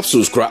oil na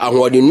capsules kura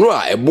ahwode nro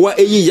a eboa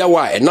eyi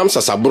yawa enam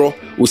sasabro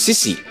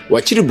osisi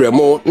wachiri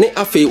bremo ne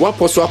afei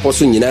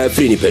waposo nyina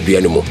afiri ni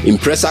padua no mu.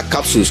 Impressor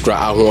capsules kura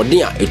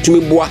ahwode a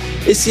etumi boa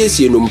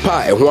esiesie no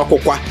mpa eho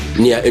akokwa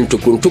nia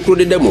ntokrontokro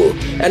dedamo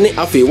ene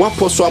afei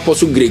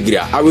waposo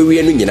gregira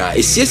awewe no nyina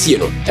esiesie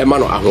no ema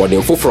no ahwode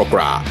mfoforo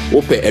kura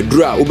wope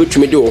aduru a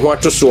obetumi de wo ho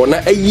atoso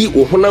na ayi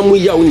wo honam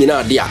ya wo nyina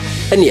ade a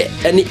ene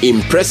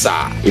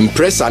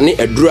impressor ne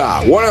aduru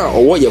a wona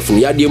owo yefunu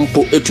yade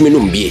mpo etumi no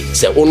mbie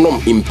se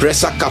onom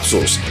impressor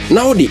capsules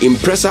now the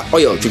impressor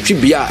oil twitwi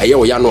bia eye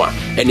wo ya no a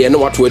ene ne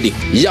wato adi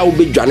ya wo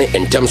bedwane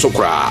entem so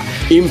kra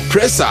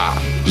impressor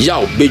ya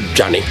wo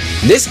bedwane.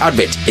 This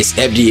advert is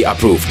FDA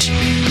approved.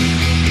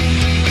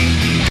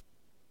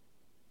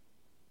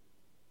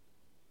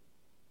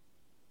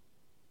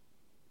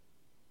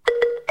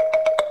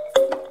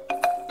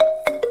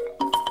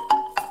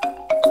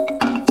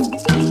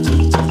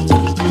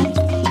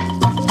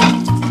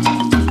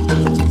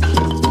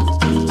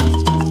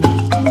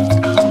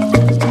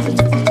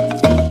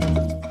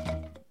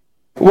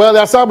 Well,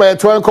 that's how by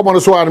 12 common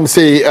so I'm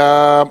say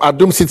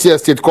Adum City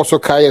Estate Koso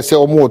Kaya say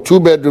more 2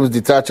 bedrooms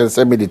detached and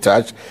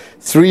semi-detached,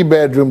 3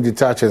 bedroom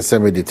detached and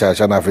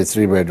semi-detached, and after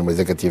 3 bedroom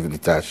executive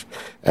detached.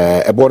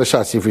 A border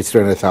chassis for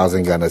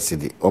 300,000 Ghana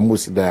cedi.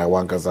 Almost there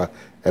one casa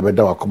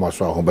ebeda wa koma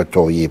so ho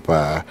beto yi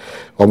pa.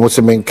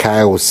 Almost men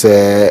Kaya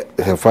say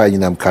fa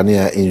yinam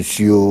kania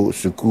insure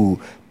suku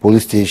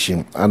police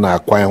station and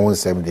acquire one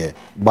same there.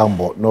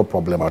 Bambo, no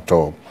problem at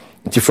all.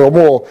 For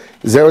more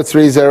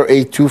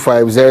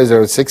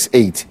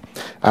 0308250068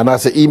 and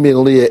as an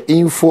email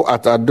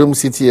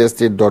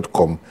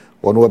info@adumcityestate.com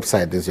on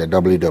website is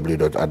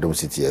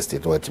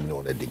www.adumcityestate. What you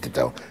know the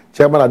digital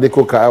Chairman Ade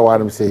Coker I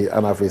want to say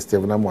and I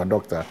Stephen I'm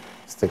doctor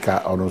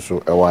sticker on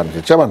also I want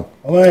to Chairman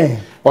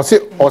what's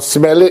it or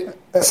smell it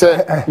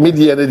say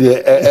media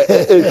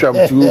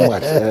too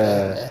much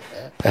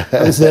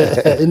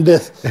in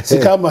this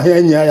sikama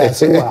henya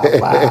so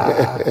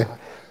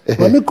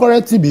but me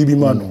correct baby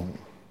man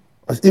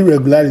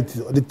irregularity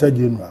or the third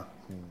general.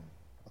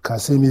 can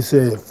say me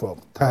say from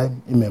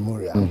time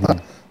immemorial.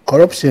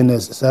 Corruption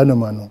is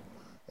Sanomano.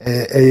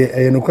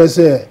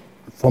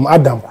 From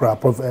Adam Cra,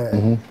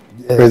 President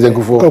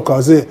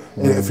Kufo, say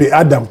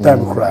Adam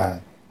time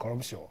cry.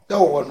 Corruption.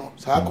 No,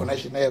 so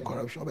connection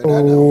corruption.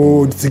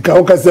 Oh,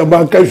 Sikauka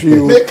Sabanka.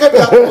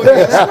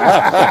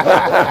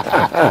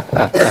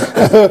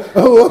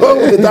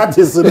 That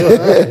is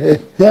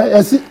yeah,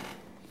 I see.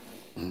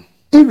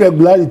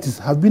 Irregularities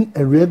have been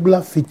a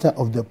regular feature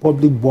of the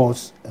public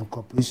boards and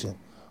corporation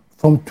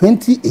from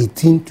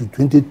 2018 to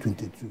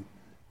 2022,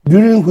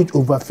 during which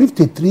over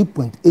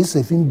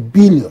 53.87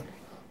 billion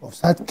of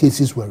such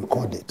cases were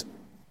recorded.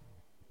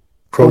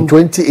 From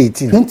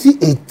 2018?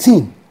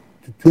 2018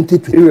 to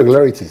 2022.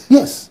 Irregularities?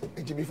 Yes.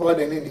 Before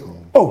the name.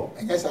 Oh.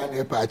 Yes, I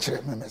know patch.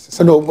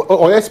 No,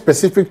 or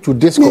specific to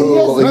this. Yes,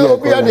 no,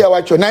 we are the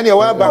watcher. Nani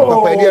World Bank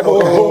Papa.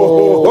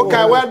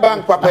 Okay, World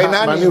Bank Papa.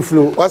 Nani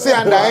was it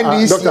under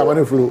NDC? Dr.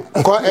 Maniflu.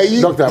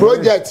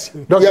 Project.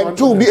 You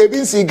two be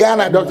ABC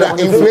Ghana. Dr.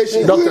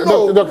 Inflation.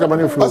 Dr.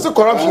 Maniflu. Also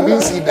corruption.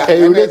 Being seen that.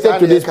 Related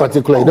to this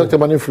particular, Dr.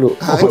 Maniflu.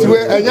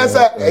 Yes,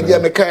 sir.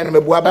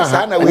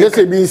 Yes,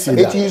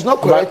 it is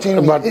not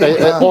correcting. But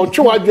or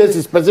two address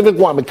is specific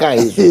one.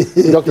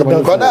 Dr.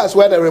 Maniflu. That's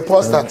where the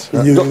report starts.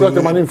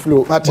 Dr.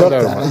 Maniflu. My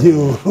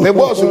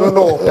boss,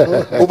 no,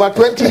 over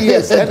 20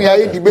 years, any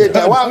I debate.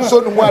 I want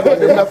so more than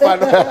the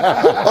fan.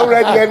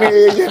 Already,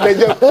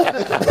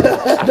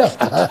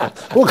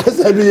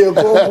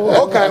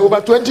 okay,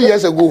 over 20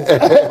 years ago.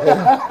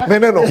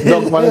 No.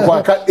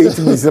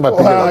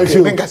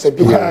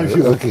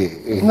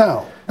 Okay.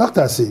 Now,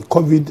 doctor say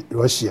COVID,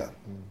 Russia,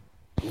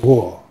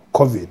 war,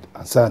 COVID,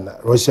 and Sana,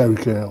 Russia,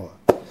 Ukraine war.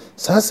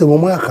 Sasa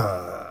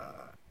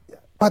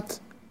but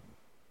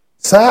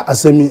Sir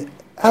Asemi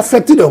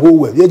affected the whole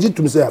world. You just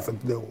to say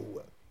affected the whole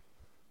world.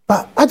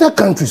 But other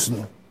countries,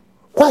 no.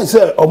 Why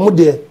say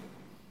Omude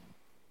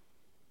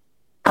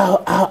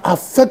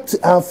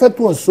affect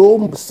one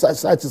so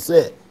such to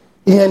say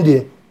in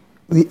the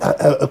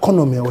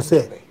economy will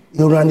say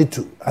you run it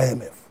to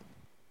IMF.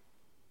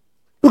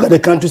 Look at the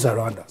countries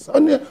around us.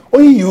 Only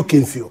you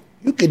can feel.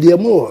 You can be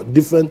more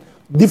different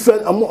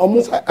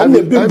among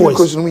big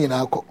boys.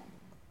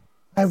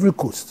 Ivory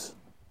Coast.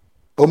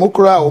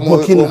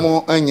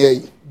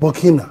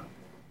 Burkina,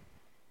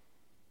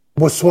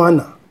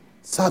 Botswana,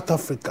 South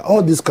Africa,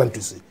 all these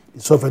countries, they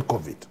suffered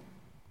COVID.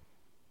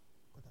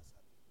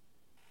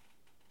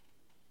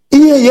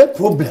 Here,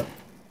 problem.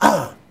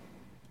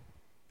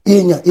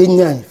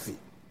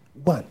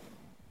 One,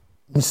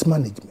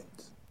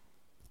 mismanagement,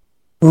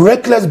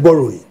 reckless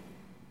borrowing,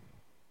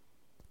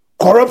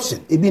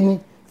 corruption, even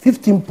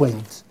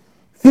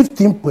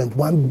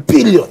 15.1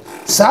 billion.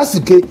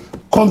 Sasike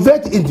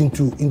convert it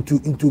into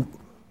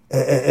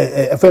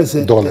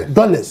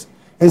dollars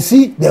and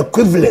see the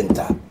equivalent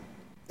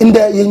in the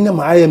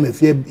IMF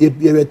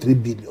 3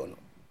 billion.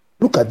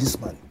 Look at this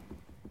money.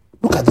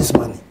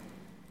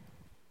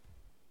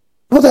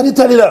 What are they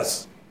telling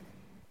us?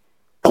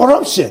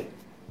 Corruption,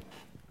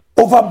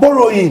 over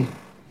borrowing,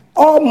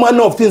 all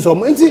manner of things.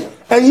 And here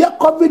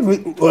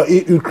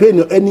COVID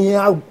Ukraine any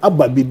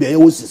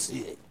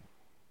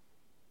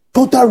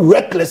total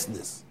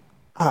recklessness.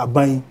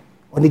 Buying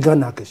on the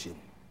Ghana Kashin.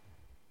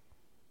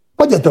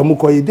 Budget they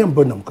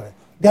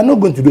are not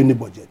going to do any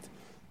budget.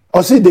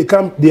 Or say they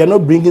are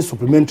not bringing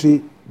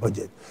supplementary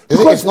budget.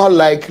 Because it's not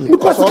likely.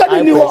 Because where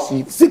are they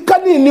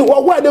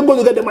going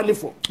to get the money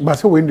for? But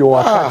so when they were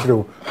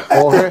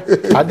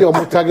are they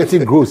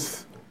targeting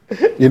growth?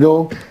 You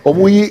know,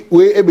 we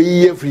every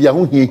year free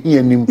let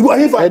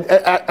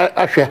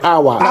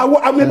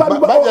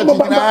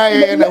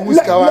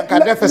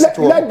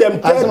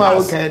them tell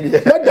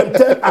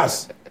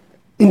us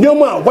in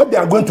what they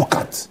are going to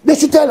cut. They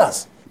should tell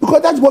us.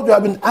 Because that's what we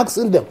have been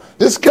asking them.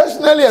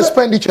 Discretionary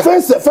expenditure.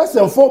 First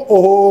and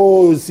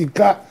foremost,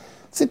 Sika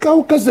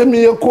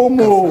ukasemi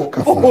yokomo.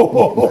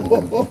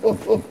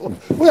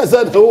 We are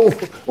saying,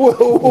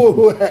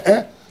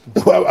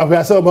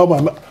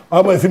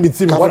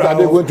 what are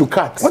they going to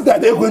cut? What are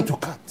they going to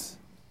cut?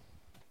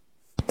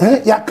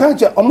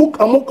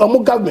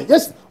 Amuk government,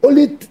 just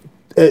only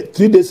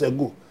 3 days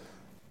ago.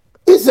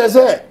 He says,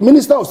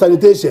 Minister of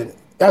Sanitation,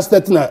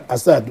 Yastatina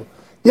Asado.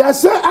 He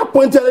has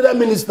appointed another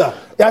minister.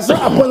 He has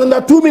appointed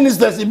another 2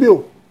 ministers in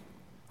bill.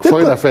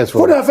 Foreign affairs.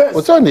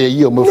 What's on the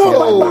year? But I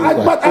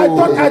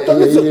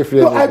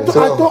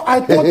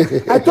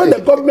thought the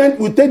government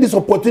would take this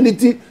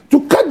opportunity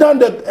to cut down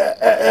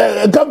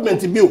the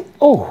government bill.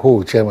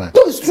 Oh, Chairman.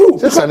 No, it's true.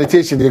 The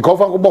sanitation, they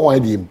cover local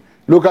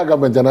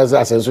government and as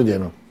a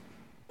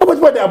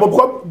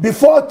but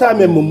before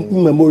time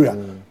immemorial,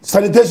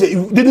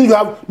 sanitation, didn't you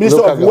have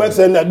Minister of Works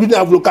and didn't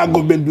have local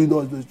government doing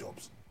all those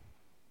jobs?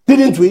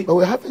 Didn't we? But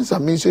we're having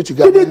some ministry to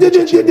get.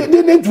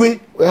 Didn't we?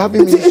 We're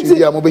having ministry to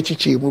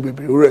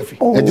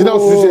and you know,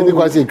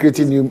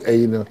 creating new,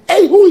 Hey,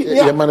 who?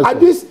 Yeah, at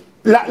this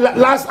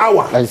last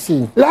hour. I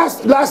see.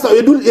 Last hour,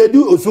 you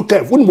do also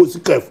careful. Wouldn't be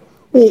careful.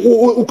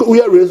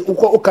 We are race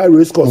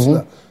course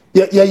now.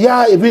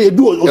 Yeah. You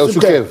do also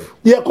careful.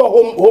 Yeah,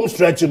 call home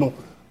stretch. You know.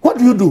 What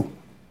do you do?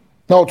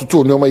 Now to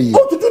do normal year.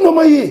 How to do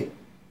normal year?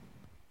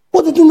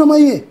 What did you know,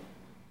 my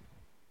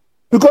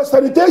because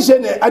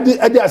sanitation at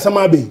the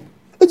Asamabe,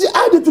 it's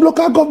added to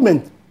local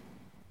government.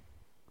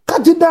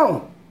 Cut it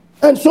down.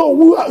 And so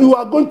you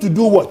are going to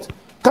do what?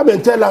 Come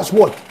and tell us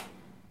what?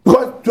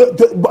 Because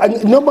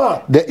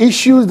the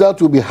issues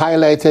that will be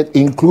highlighted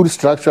include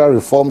structural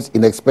reforms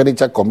in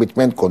expenditure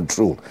commitment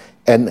control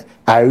and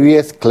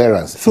arrears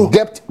clearance,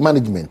 debt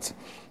management,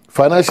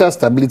 financial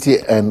stability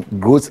and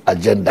growth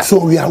agenda.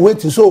 So we are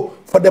waiting. So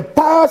for the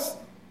past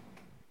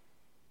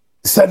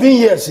 7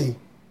 years,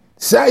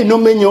 say no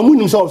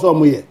many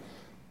somewhere.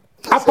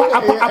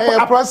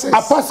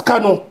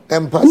 Apaskano,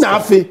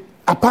 Nafe,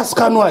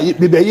 Apaskano,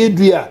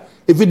 Bibia,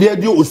 if you dare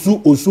do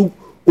Osu,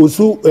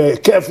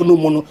 careful no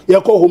mono,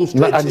 you call home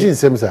straight. Ajin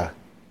Semsa.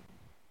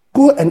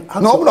 Go and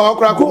ask. No,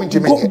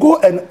 go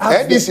and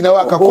ask. This in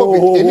our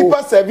COVID. Any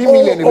past 7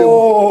 million.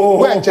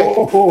 Go and check.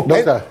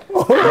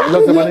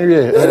 Doctor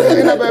Maniwe.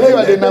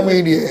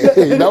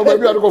 Now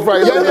maybe I go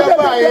find.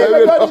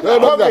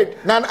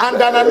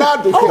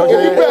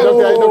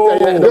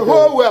 The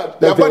whole world.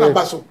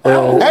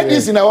 And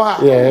this in our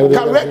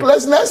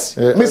recklessness,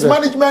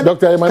 mismanagement.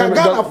 Doctor,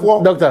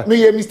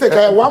 me mistake.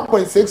 I have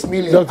 1.6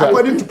 million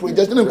according to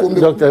projection.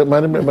 Doctor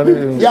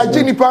Maniwe. Ya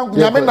Jenny Pang.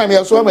 Ya men na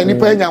me so many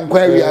pen and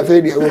query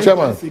afedi.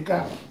 Chairman. In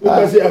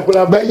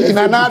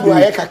another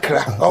way,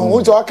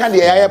 who's all kind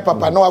of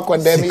papa no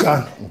condemn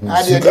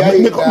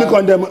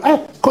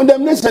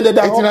condemnation that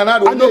I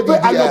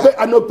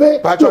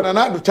pay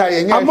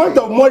amount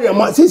of money.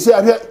 Since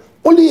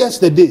only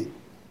yesterday,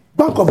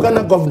 Bank of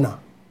Ghana governor,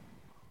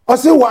 I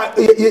say why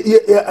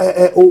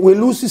we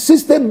lose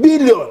 60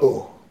 billion.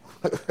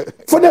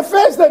 For the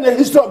first time in the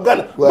history of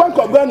Ghana, Bank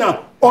of Ghana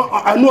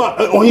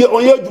on your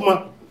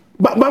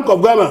Bank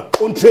of Ghana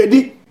on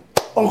trading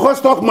on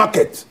stock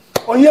market.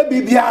 On your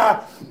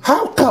BBR,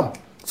 how come?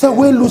 So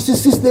we lose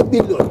 60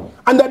 billion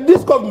under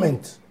this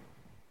government,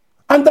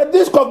 and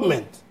the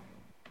government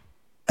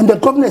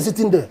is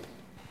sitting there,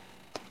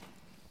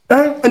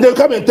 and they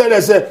come and tell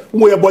us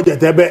we are budget.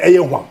 Come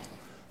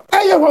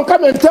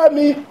and tell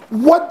me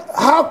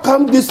how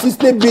come this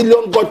 60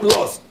 billion got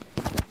lost?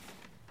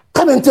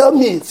 Come and tell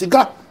me,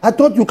 Sika. I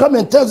thought you come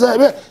and tell us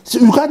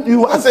you can't.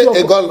 I say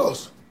it got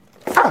lost.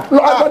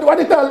 What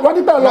did that loss? What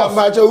did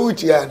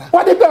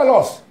that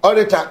loss?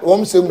 Auditor,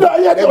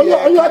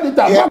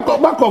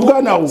 Bank of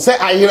Ghana. Say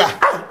Ahira.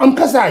 I'm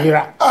Kasa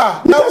Ahira.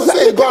 Now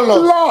say it got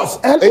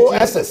lost.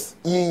 LOSS.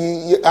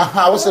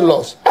 What's the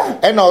loss?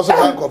 And also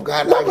Bank of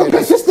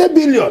Ghana. 60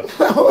 billion.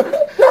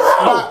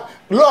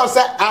 Loss,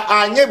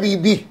 Anya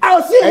BB.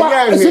 I'll see what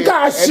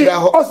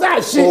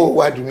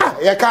what do you mean?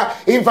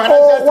 In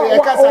financial,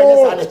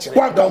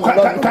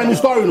 can you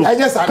story?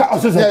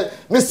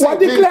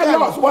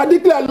 What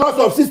declare loss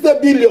of 60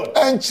 billion?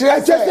 And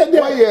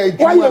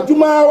why you do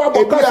my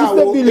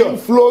 60 billion?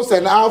 Inflows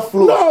and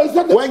outflows. No, it's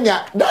not when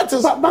that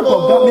is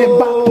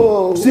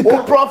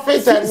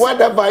profit and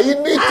whatever you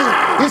need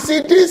to. You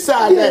see, these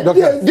are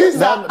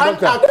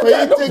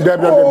unaccredited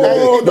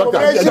information.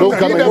 Don't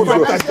come in,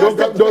 doctor.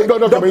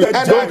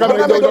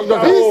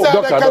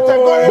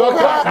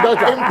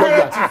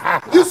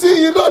 You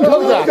see, you don't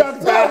know that.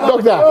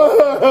 Doctor.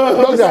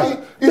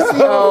 You see,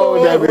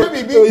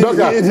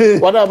 doctor.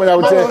 What I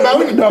would say,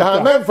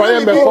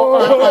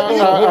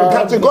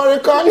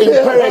 categorical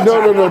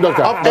imperative no,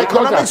 doctor. Of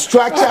economic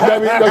structure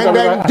and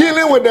then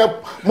dealing with the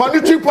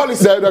monetary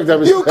policy.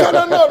 You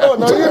cannot,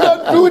 no, you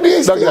don't do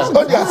this. Doctor,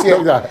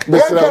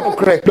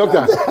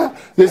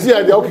 they see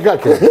the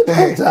okay,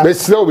 they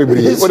slow me,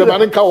 with the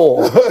man in cow.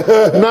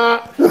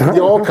 Now,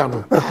 you all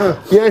come.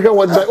 Yeah,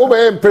 what the over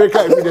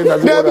empirical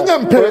evidence.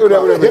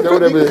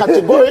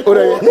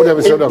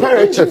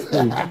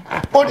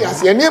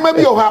 Audience, and never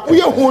be your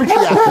we are who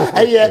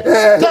here.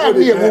 Tell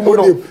me a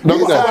woman.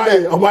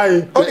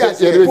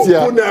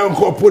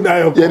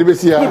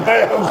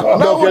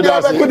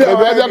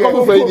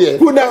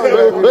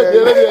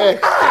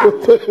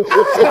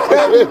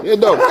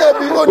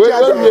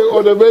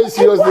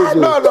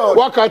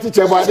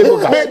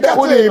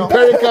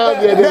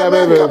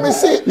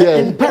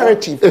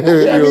 Imperative.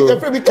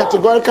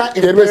 Categorical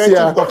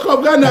imperative.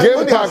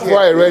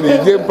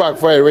 Game pack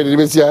fire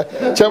ready.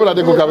 Chairman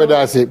Ade Coker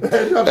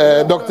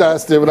Dr.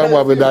 Stephen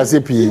Amwabedasi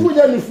P.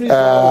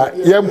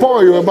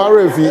 Yempo,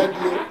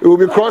 you will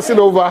be crossing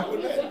over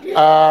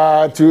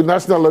to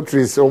National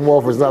Lotteries or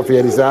more for Snap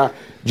here. This is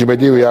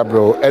Jumedi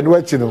bro. And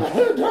what you know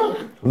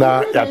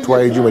now at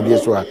why Jumedi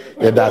so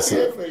that's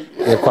it.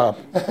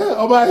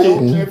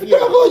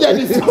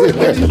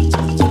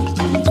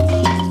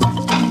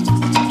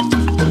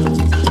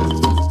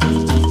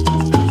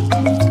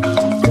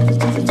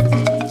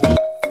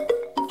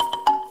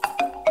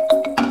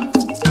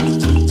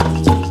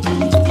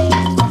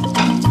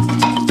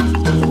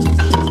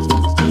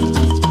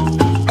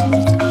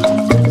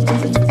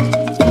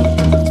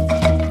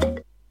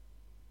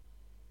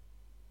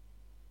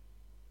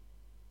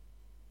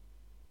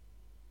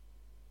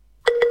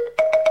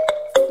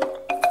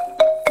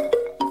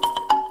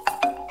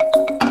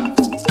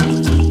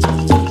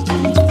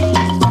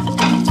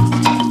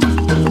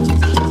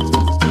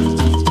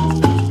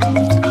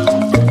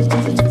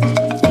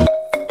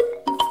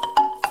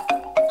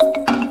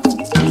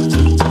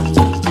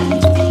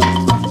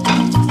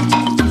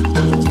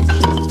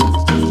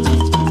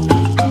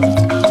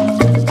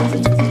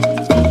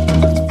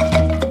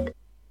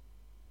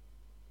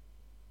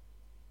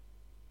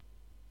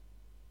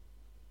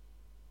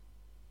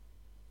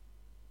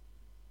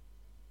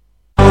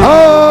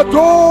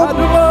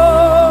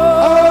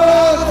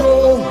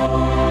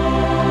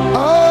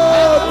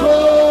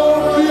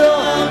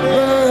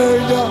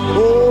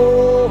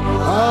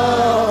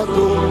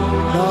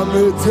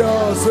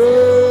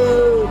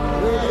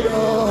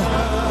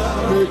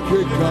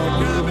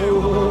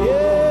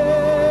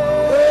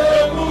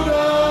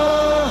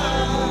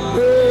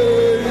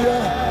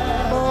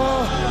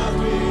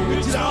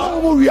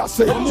 We are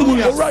saying,